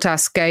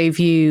protests gave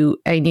you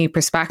a new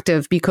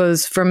perspective,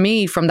 because for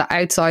me, from the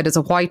outside as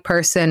a white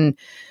person,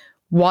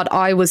 what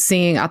I was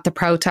seeing at the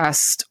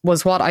protest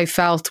was what I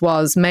felt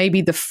was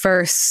maybe the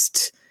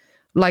first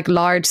like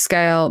large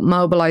scale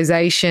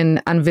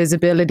mobilization and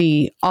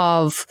visibility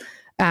of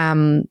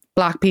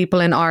Black people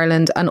in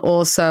Ireland, and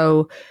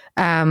also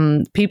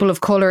people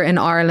of colour in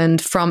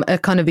Ireland from a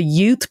kind of a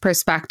youth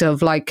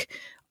perspective. Like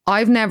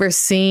I've never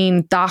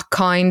seen that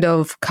kind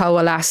of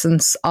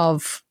coalescence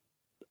of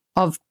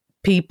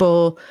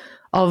people,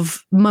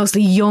 of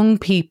mostly young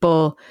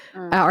people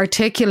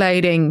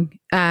articulating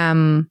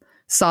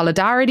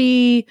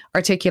solidarity,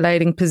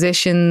 articulating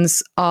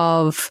positions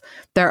of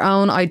their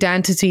own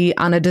identity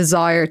and a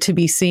desire to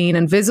be seen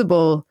and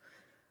visible.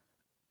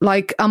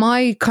 Like, am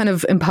I kind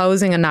of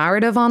imposing a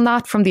narrative on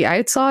that from the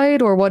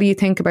outside, or what do you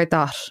think about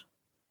that?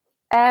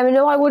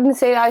 No, I wouldn't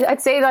say that.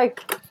 I'd say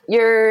like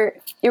you're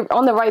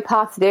on the right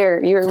path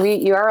there. You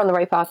are on the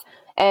right path.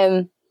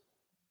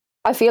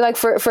 I feel like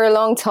for a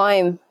long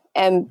time,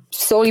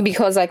 solely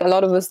because like a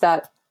lot of us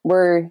that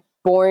were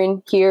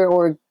born here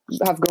or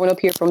have grown up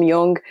here from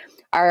young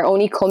are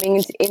only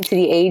coming into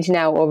the age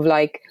now of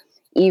like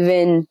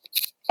even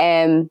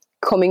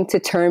coming to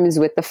terms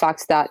with the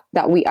fact that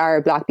we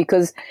are Black.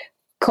 Because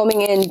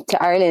coming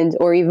into Ireland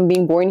or even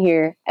being born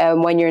here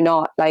when you're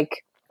not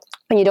like,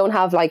 when you don't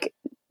have like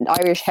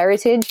Irish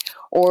heritage,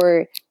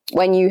 or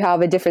when you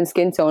have a different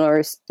skin tone,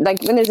 or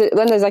like when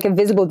there's like a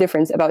visible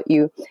difference about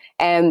you,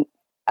 a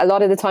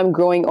lot of the time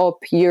growing up,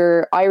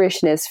 your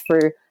Irishness,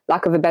 for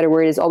lack of a better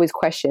word, is always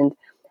questioned.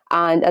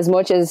 And as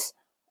much as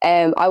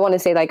I want to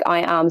say like I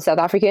am South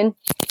African,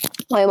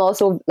 I am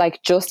also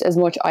like just as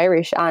much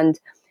Irish. And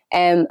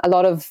a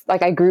lot of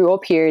like, I grew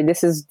up here.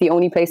 This is the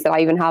only place that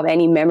I even have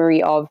any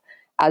memory of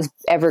as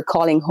ever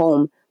calling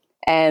home.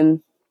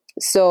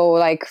 So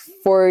like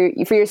for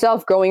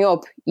yourself growing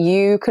up,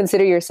 you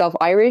consider yourself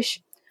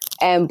Irish,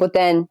 but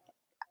then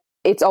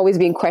it's always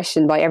being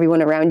questioned by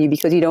everyone around you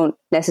because you don't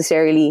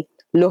necessarily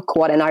look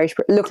like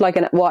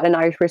what an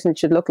Irish person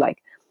should look like.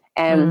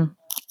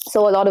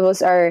 So a lot of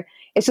us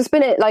it's just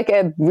been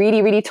a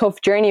really, really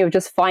tough journey of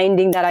just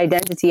finding that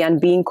identity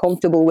and being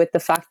comfortable with the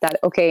fact that,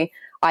 okay,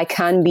 I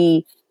can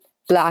be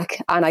Black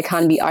and I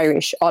can be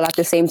Irish all at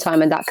the same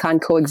time, and that can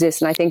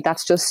coexist. And I think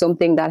that's just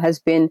something that has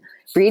been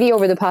really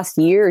over the past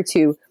year or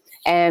two,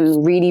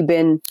 really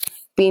been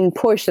being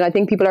pushed. And I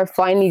think people are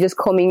finally just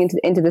coming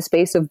into the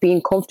space of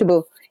being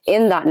comfortable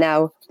in that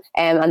now.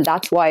 And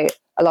that's why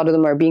a lot of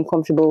them are being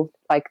comfortable,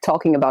 like,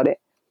 talking about it.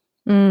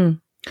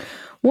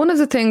 One of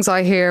the things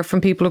I hear from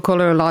people of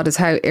colour a lot is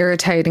how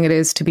irritating it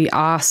is to be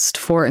asked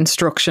for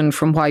instruction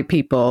from white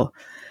people.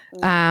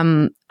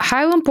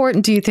 How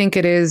important do you think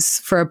it is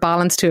for a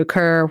balance to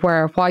occur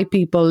where white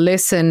people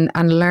listen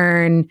and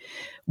learn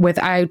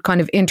without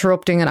kind of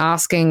interrupting and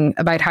asking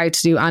about how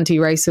to do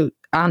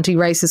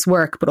anti-racist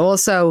work, but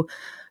also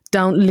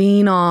don't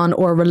lean on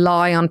or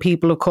rely on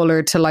people of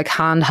colour to like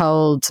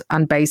handhold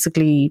and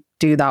basically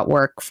do that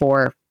work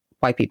for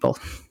white people?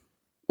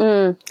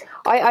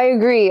 I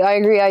agree.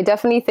 I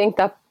definitely think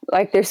that,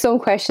 like, there's some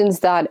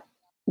questions that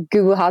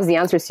Google has the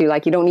answers to.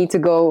 Like, you don't need to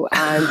go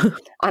and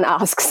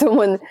ask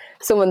someone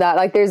that.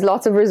 Like, there's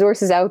lots of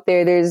resources out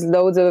there. There's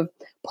loads of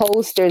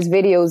posts, there's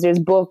videos, there's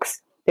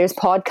books, there's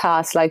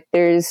podcasts. Like,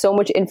 there's so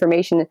much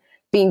information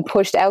being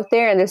pushed out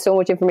there, and there's so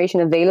much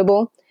information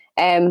available.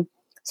 So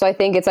I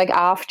think it's like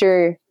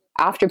after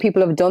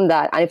people have done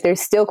that, and if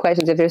there's still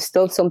questions, if there's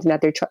still something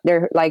that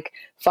they're like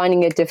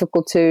finding it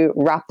difficult to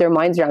wrap their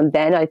minds around,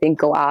 then I think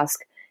go ask.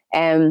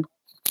 Yeah,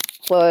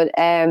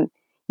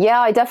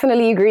 I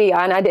definitely agree.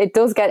 And it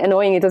does get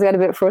annoying. It does get a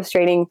bit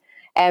frustrating,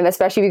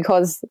 especially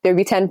because there'll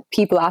be 10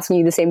 people asking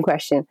you the same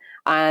question,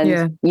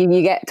 and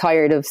you get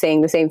tired of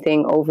saying the same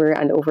thing over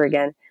and over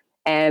again.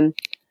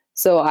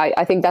 So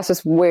I think that's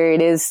just where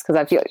it is, because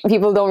I feel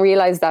people don't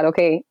realize that,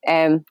 okay,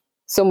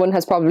 someone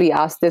has probably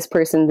asked this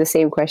person the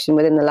same question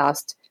within the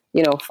last,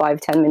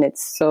 5-10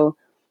 minutes. So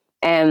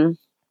I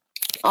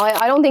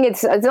don't think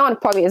it's not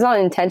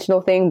an intentional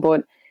thing,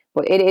 but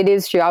it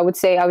is true. I would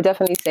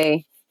definitely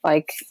say,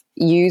 like,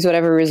 use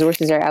whatever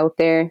resources are out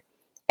there,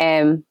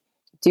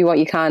 do what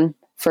you can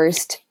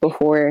first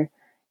before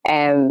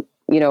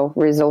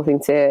resulting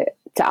to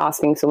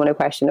asking someone a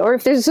question. Or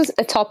if there's just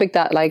a topic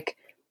that, like,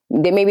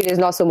 maybe there's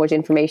not so much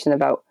information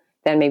about,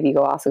 then maybe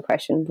go ask a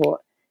question.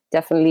 But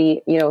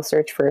definitely,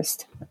 search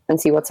first and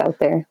see what's out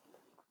there.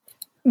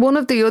 One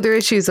of the other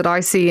issues that I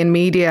see in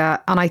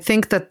media, and I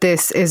think that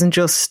this isn't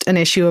just an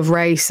issue of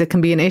race, it can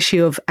be an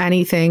issue of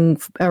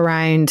anything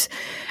around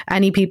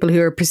any people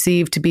who are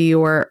perceived to be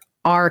or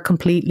are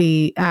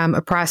completely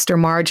oppressed or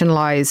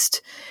marginalised,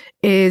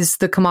 is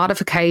the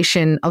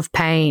commodification of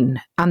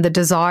pain and the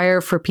desire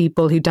for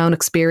people who don't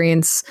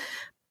experience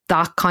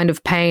that kind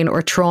of pain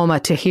or trauma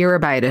to hear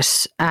about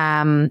it.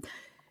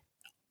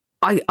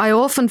 I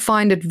often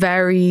find it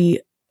very,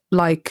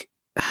 like,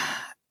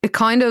 it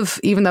kind of,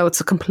 even though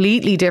it's a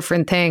completely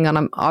different thing, and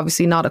I'm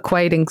obviously not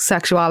equating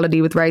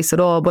sexuality with race at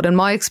all, but in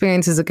my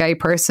experience as a gay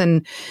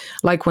person,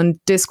 like, when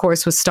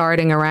discourse was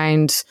starting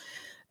around,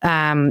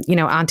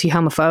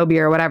 anti-homophobia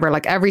or whatever,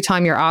 like, every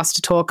time you're asked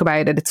to talk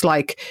about it, it's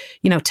like,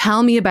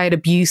 tell me about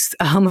abuse,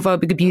 a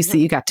homophobic abuse that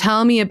you got.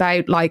 Tell me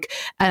about, like,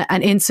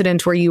 an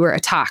incident where you were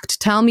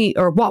attacked. Tell me,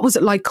 or what was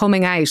it like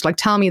coming out? Like,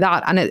 tell me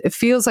that. And it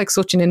feels like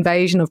such an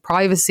invasion of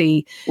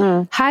privacy.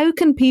 How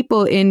can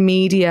people in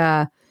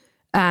media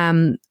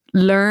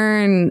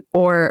learn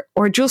or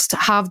just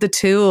have the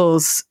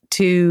tools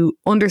to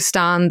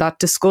understand that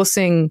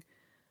discussing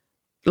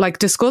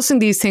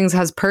these things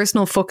has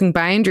personal fucking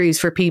boundaries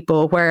for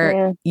people,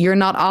 where you're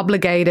not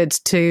obligated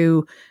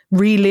to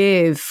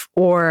relive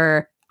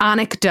or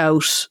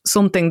anecdote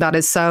something that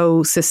is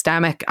so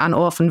systemic and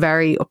often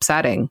very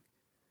upsetting?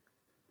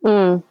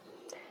 See,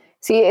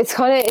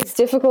 it's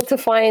difficult to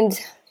find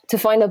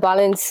a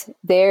balance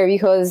there,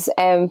 because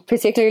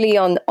particularly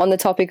on the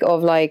topic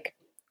of, like,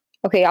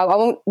 okay, I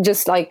won't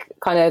just, like,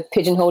 kind of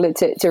pigeonhole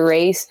it to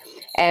race,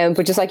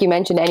 but just like you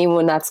mentioned,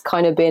 anyone that's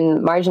kind of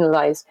been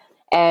marginalized.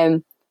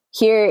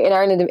 Here in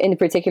Ireland in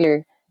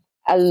particular,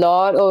 a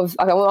lot of,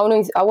 I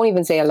won't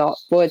even say a lot,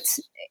 but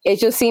it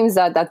just seems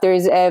that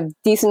there's a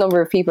decent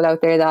number of people out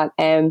there that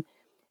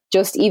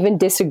just even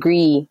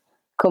disagree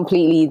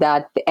completely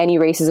that any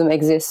racism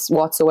exists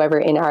whatsoever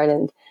in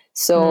Ireland.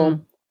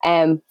 So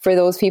for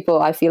those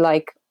people, I feel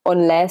like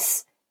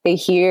unless they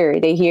hear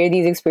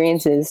these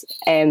experiences,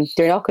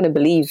 they're not going to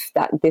believe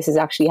that this is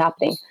actually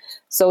happening.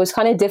 So it's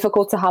kind of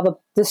difficult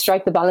to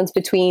strike the balance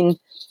between,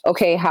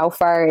 okay, how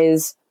far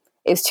is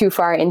too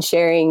far in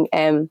sharing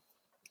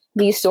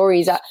these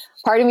stories.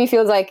 Part of me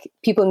feels like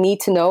people need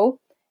to know,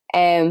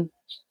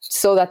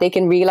 so that they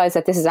can realize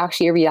that this is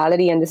actually a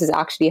reality and this is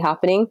actually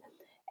happening.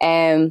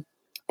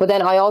 But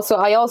then I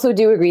also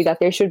do agree that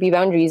there should be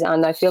boundaries,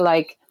 and I feel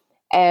like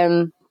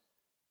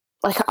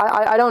like,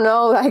 I don't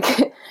know,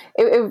 like,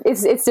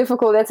 it's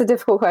difficult. That's a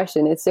difficult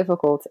question. It's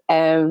difficult.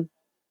 There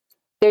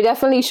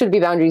definitely should be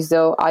boundaries,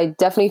 though. I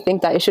definitely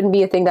think that it shouldn't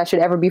be a thing that should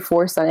ever be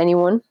forced on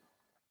anyone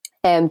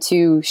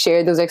to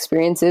share those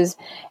experiences.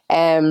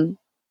 And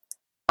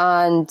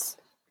I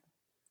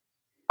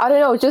don't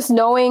know, just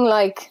knowing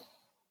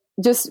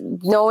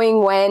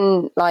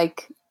when,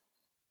 like,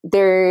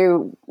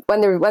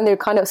 when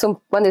there's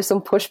some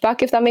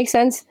pushback, if that makes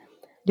sense.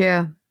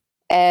 Yeah.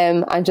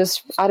 And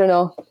just, I don't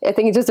know, I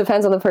think it just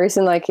depends on the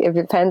person. Like, it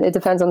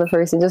depends on the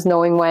person, just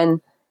knowing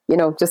when,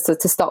 just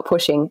to stop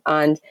pushing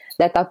and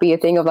let that be a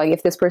thing of, like,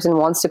 if this person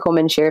wants to come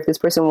and share, if this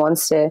person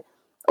wants to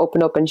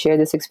open up and share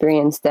this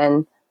experience,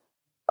 then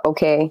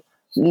okay,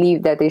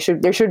 leave that.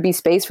 There should be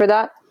space for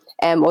that.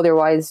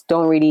 Otherwise,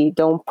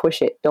 don't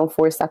push it. Don't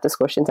force that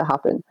discussion to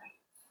happen.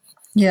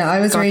 Yeah, I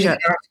was reading an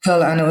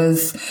article, and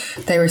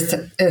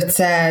it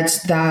said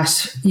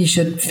that you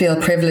should feel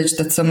privileged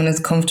that someone is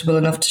comfortable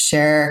enough to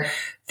share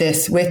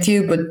this with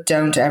you, but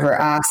don't ever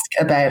ask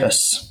about it.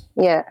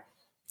 Yeah,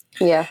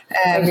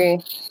 I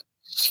agree.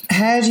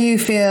 How do you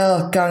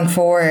feel going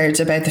forward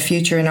about the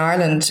future in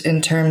Ireland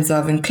in terms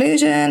of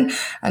inclusion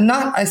and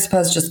not, I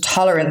suppose, just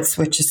tolerance,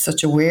 which is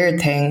such a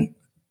weird thing,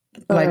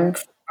 like,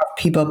 of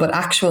people, but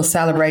actual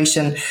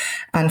celebration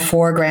and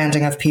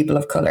foregrounding of people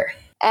of colour?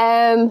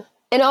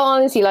 In all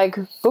honesty, like,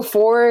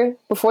 before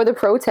the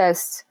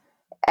protests,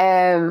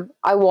 I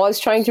was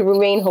trying to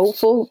remain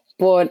hopeful,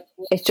 but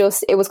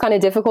it was kind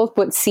of difficult.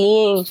 But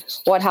seeing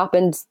what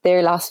happened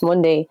there last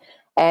Monday,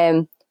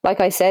 like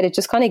I said, it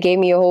just kind of gave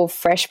me a whole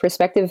fresh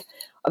perspective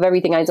of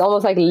everything. And it's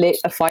almost like lit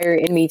a fire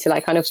in me to,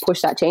 like, kind of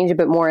push that change a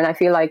bit more. And I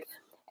feel like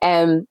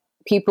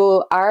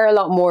people are a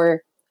lot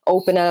more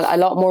open and a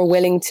lot more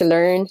willing to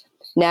learn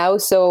now.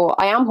 So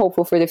I am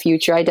hopeful for the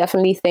future. I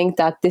definitely think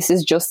that this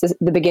is just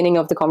the beginning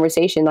of the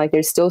conversation. Like,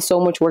 there's still so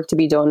much work to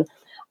be done.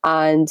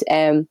 And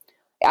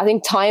I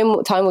think time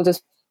will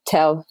just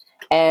tell.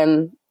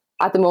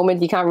 At the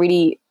moment, you can't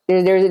really,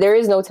 there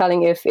is no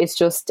telling if it's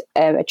just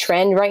a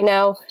trend right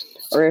now,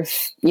 or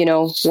if,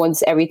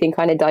 once everything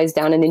kind of dies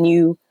down and the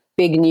new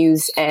big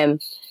news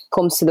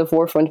comes to the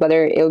forefront,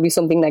 whether it'll be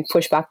something like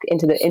pushed back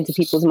into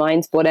people's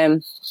minds. But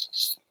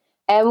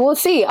we'll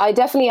see. I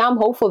definitely am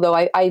hopeful, though.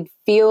 I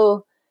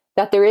feel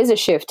that there is a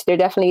shift. There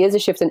definitely is a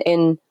shift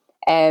in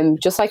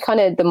just, like, kind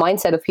of the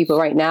mindset of people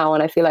right now.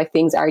 And I feel like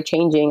things are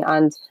changing,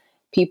 and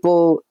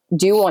people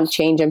do want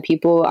change, and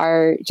people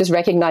are just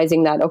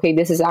recognizing that, okay,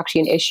 this is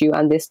actually an issue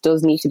and this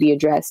does need to be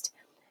addressed.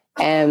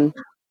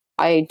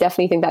 I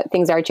definitely think that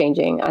things are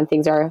changing and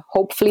things are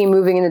hopefully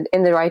moving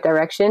in the right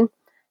direction.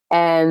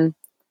 But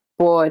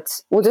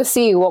we'll just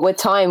see with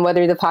time,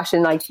 whether the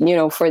passion, like,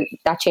 for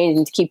that change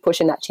and to keep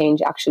pushing that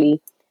change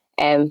actually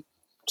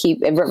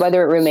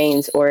whether it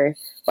remains or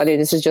whether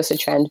this is just a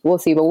trend. We'll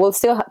see, but we'll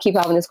still keep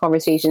having these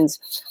conversations.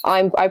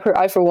 I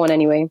for one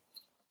anyway,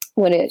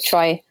 I'm going to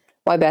try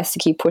my best to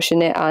keep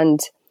pushing it, and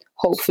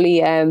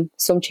hopefully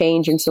some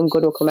change and some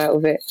good will come out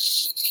of it.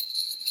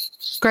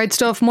 Great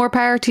stuff. More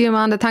power to you,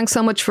 Amanda. Thanks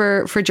so much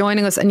for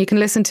joining us. And you can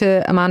listen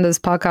to Amanda's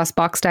podcast,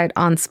 Boxed Out,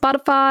 on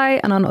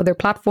Spotify and on other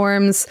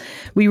platforms.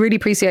 We really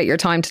appreciate your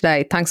time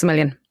today. Thanks a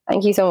million.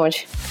 Thank you so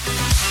much.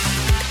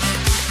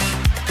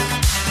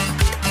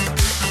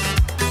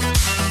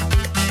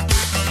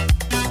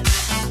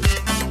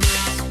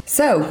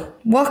 So,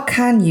 what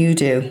can you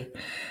do?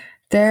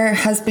 There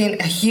has been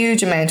a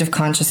huge amount of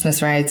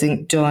consciousness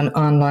raising done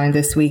online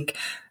this week.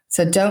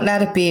 So don't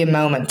let it be a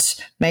moment.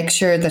 Make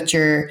sure that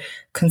you're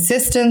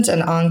consistent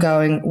and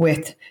ongoing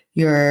with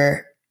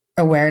your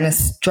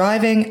awareness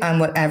driving and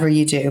whatever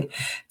you do.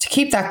 To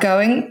keep that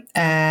going,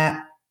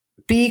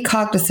 be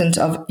cognizant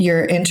of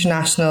your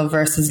international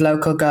versus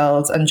local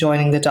goals and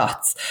joining the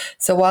dots.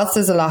 So whilst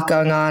there's a lot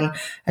going on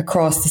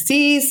across the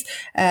seas,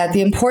 the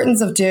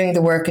importance of doing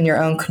the work in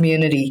your own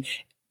community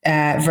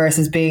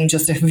versus being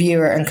just a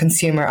viewer and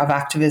consumer of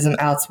activism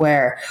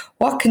elsewhere.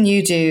 What can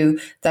you do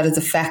that is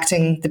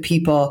affecting the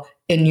people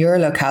in your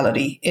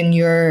locality, in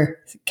your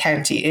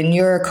county, in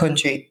your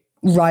country,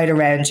 right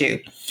around you?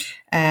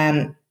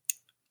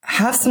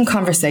 Have some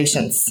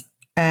conversations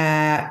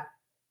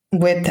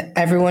with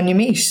everyone you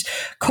meet.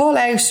 Call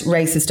out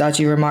racist,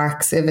 dodgy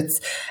remarks. If it's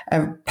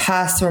a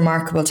past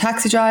remarkable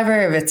taxi driver,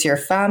 if it's your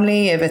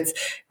family, if it's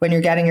when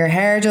you're getting your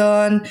hair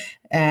done,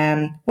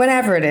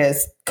 whenever it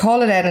is,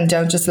 call it out and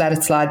don't just let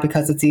it slide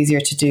because it's easier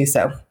to do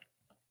so.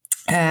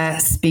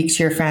 Speak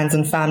to your friends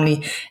and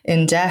family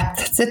in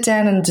depth. Sit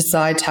down and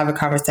decide to have a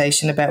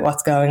conversation about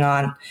what's going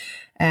on.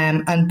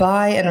 And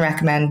buy and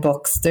recommend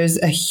books. There's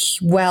a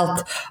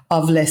wealth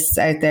of lists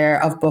out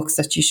there of books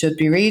that you should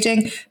be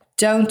reading.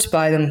 Don't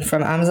buy them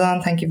from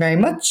Amazon. Thank you very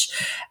much.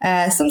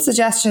 Some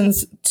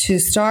suggestions to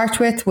start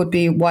with would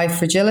be Why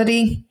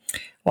Fragility,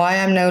 Why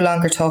I'm No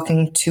Longer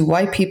Talking to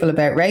White People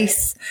About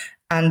Race,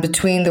 and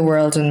Between the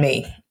World and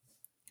Me.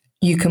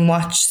 You can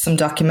watch some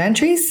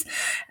documentaries.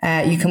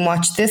 You can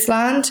watch This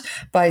Land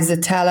by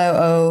Zitelo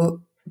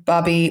O.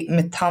 Bobby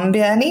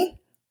Mithombiani.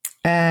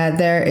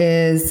 There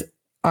is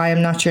I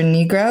Am Not Your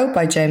Negro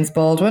by James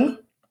Baldwin.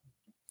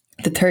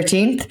 The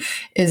 13th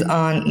is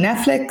on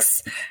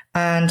Netflix,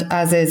 and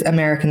as is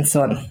American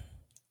Son.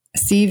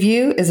 Sea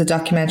View is a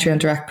documentary on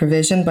direct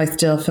provision by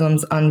Still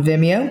Films on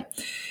Vimeo.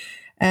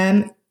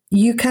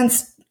 You can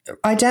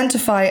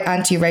identify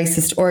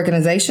anti-racist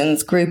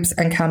organisations, groups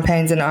and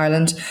campaigns in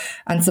Ireland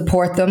and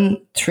support them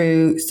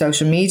through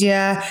social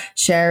media,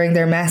 sharing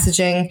their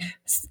messaging,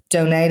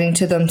 donating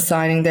to them,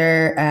 signing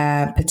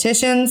their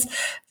petitions.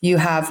 You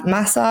have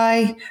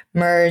Maasai,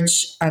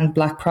 Merge and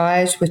Black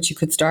Pride, which you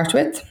could start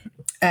with.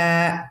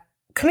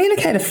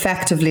 Communicate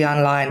effectively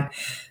online.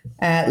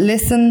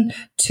 Listen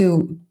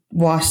to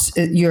what's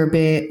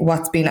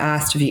being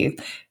asked of you.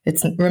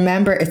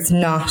 Remember, it's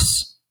not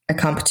a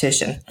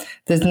competition.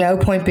 There's no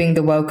point being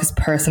the wokest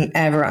person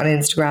ever on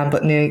Instagram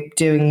but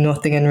doing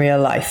nothing in real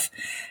life.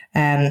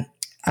 And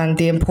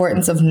the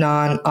importance of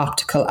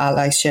non-optical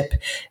allyship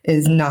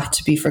is not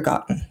to be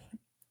forgotten.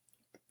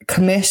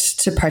 Commit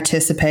to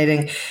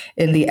participating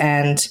in the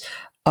end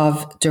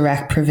of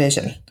direct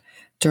provision.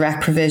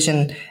 Direct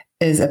provision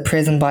is a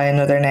prison by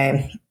another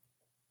name.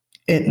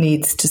 It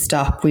needs to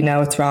stop. We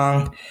know it's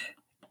wrong.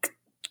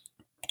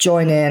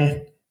 Join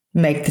in,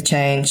 make the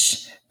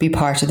change, be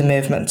part of the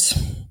movement.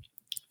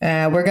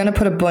 We're going to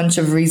put a bunch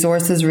of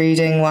resources,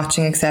 reading,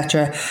 watching,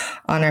 etc.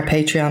 on our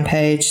Patreon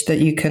page that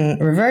you can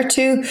revert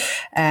to.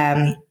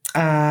 And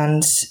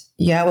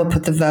yeah, we'll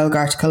put the Vogue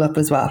article up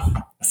as well.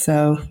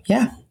 So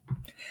yeah.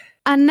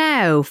 And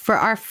now for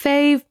our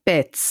fave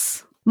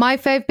bits. My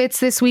fave bits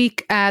this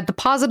week, The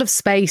Positive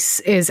Space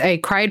is a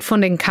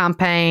crowdfunding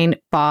campaign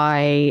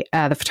by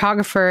the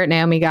photographer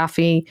Naomi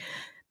Gaffey,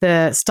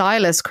 the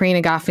stylist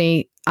Karina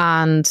Gaffey,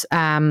 and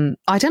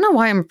I don't know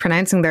why I'm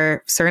pronouncing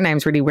their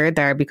surnames really weird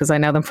there because I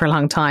know them for a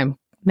long time.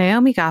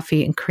 Naomi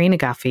Gaffey and Karina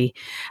Gaffey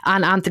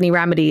and Anthony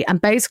Remedy.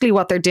 And basically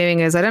what they're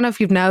doing is, I don't know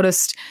if you've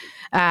noticed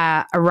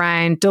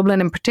around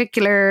Dublin in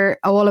particular,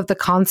 all of the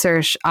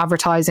concert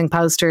advertising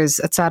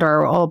posters, etc.,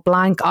 are all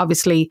blank,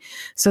 obviously.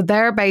 So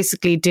they're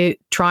basically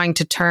trying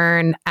to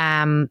turn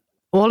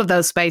all of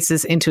those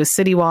spaces into a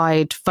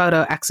citywide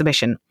photo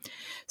exhibition.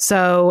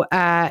 So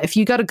if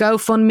you go to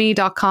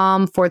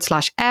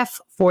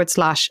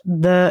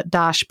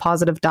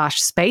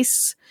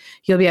gofundme.com/F/the-positive-space,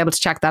 you'll be able to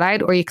check that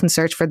out, or you can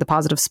search for The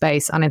Positive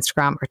Space on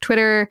Instagram or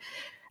Twitter.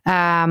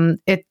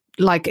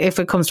 If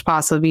it comes to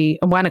pass, it'll be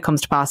a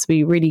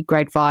really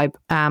great vibe.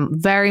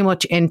 Very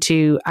much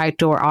into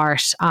outdoor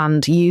art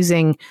and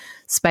using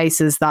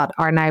spaces that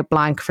are now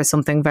blank for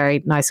something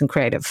very nice and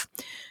creative.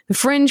 The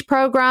Fringe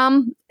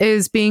programme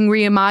is being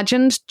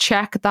reimagined.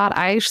 Check that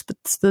out.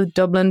 That's the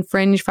Dublin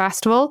Fringe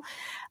Festival.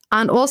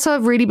 And also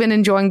I've really been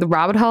enjoying the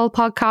Rabbit Hole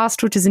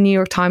podcast, which is a New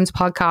York Times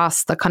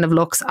podcast that kind of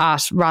looks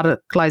at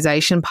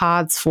radicalization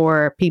paths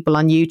for people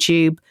on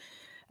YouTube.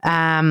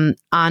 And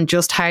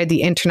just how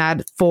the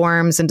internet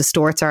forms and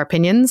distorts our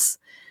opinions.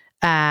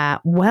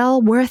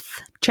 Well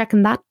worth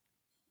checking that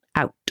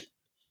out.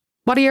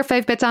 What are your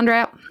fave bits,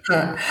 Andrea?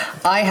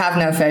 I have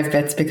no fave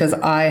bits because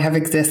I have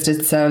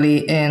existed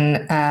solely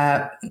in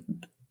a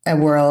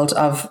world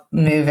of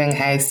moving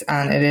house,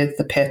 and it is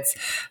the pits.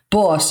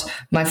 But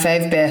my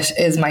fave bit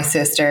is my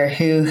sister,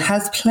 who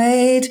has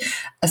played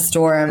a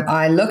storm.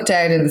 I looked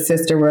out in the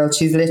sister world.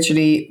 She's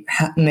literally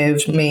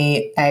moved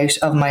me out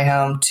of my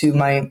home to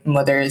my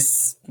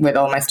mother's with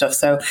all my stuff.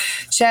 So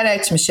shout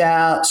out to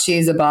Michelle.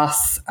 She's a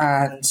boss.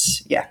 And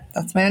yeah,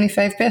 that's my only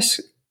fave bit.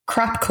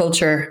 Crap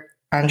culture,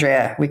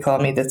 Andrea, we call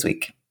me this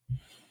week.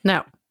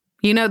 No.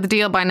 You know the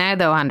deal by now,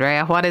 though,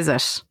 Andrea. What is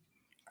it?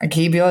 I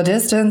keep your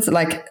distance.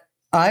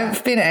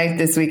 I've been out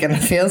this week and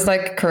it feels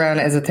like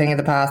Corona is a thing of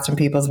the past in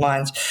people's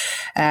minds.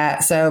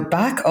 So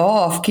back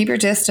off, keep your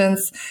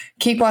distance,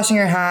 keep washing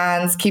your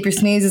hands, keep your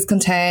sneezes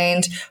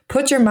contained,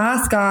 put your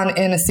mask on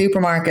in a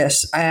supermarket.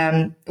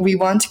 We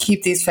want to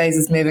keep these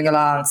phases moving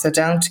along, so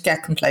don't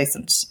get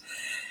complacent.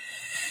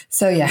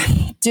 So yeah,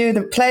 play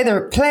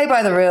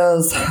by the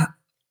rules.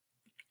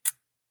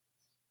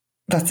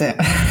 That's it.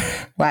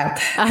 Wow.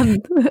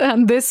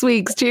 And this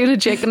week's tuna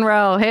chicken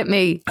roll, hit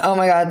me. Oh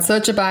my God,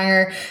 such a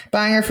banger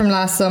from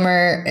last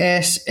summer.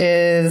 It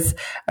is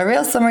a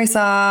real summery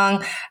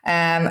song,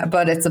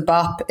 but it's a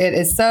bop. It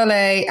is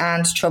Soleil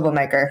and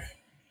Troublemaker.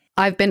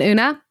 I've been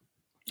Una.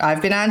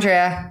 I've been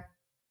Andrea.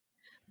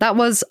 That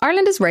was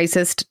Ireland is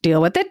Racist,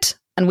 Deal With It.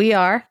 And we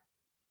are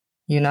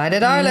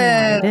United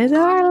Ireland. United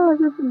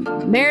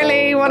Ireland.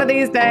 Nearly one of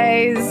these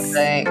days.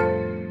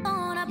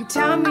 You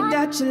tell me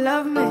that you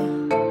love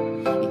me.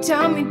 You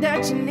tell me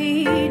that you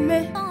need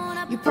me.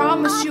 You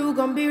promise you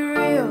gon' be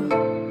real.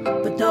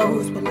 But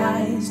those were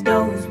lies, You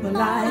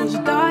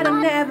thought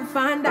I'd never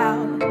find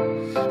out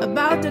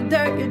about the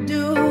dirt you're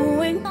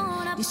doing.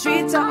 These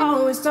streets are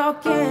always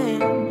talking,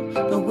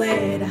 but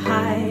where to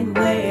hide?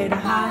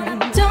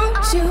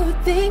 Don't you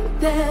think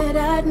that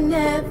I'd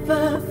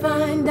never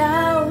find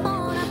out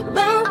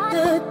about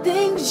the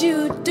things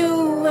you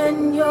do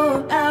when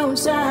you're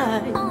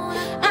outside?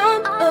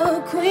 I'm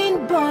a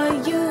queen,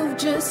 boy, you've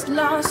just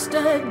lost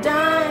a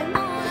dime.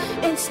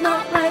 It's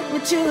not right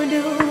what you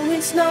do,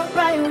 it's not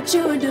right what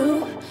you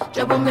do.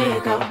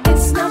 Troublemaker,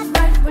 it's not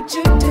right what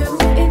you do,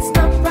 it's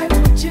not right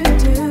what you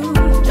do.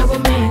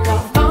 Troublemaker.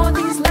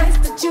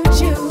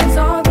 what you choose,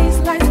 all these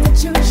lies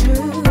that you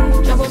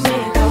choose. Double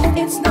makeup,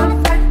 it's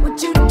not right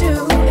what you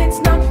do, it's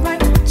not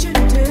right what you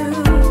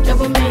do.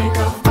 Double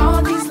makeup,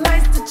 all these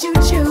lies that you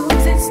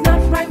choose, it's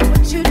not right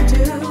what you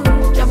do.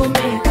 Double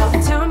makeup,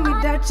 tell me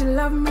that you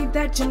love me,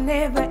 that you're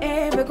never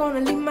ever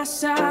gonna leave my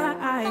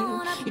side.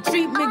 You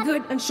treat me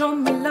good and show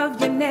me love,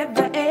 you're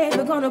never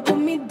ever gonna put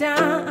me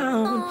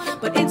down.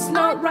 But it's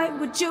not right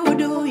what you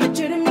do, you're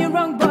treating me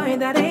wrong, boy,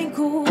 that ain't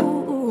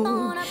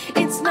cool.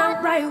 It's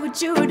not right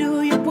what you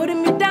do, you're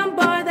putting me down,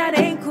 boy, that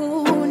ain't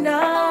cool,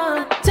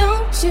 no.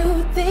 Don't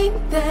you think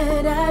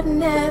that I'd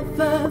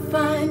never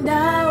find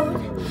out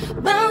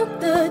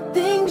about the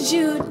things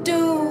you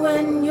do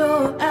when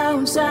you're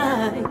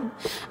outside?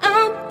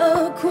 I'm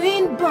a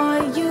queen,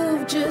 boy,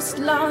 you've just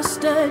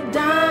lost a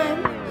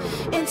dime.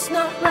 It's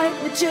not right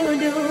what you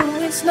do,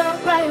 it's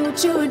not right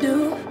what you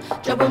do.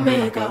 Double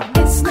makeup,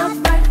 it's not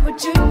right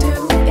what you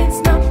do,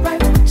 it's not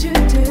right what you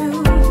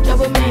do.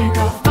 Double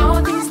makeup,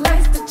 all these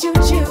lies that you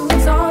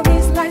choose, all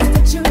these lies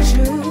that you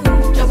choose.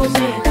 Double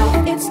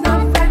makeup, it's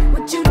not right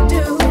what you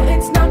do,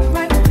 it's not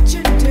right what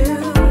you do.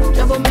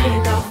 Double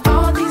makeup,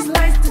 all these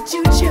lies that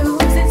you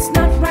choose, it's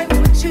not right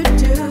what you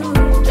do.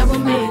 Double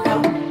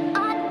makeup.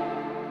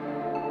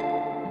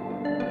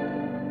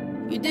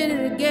 You did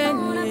it again,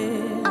 yeah.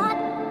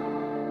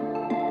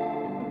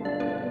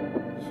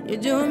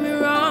 You're doing me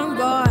wrong,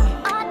 boy.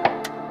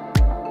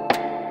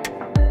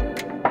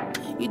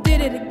 You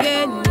did it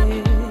again,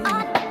 yeah.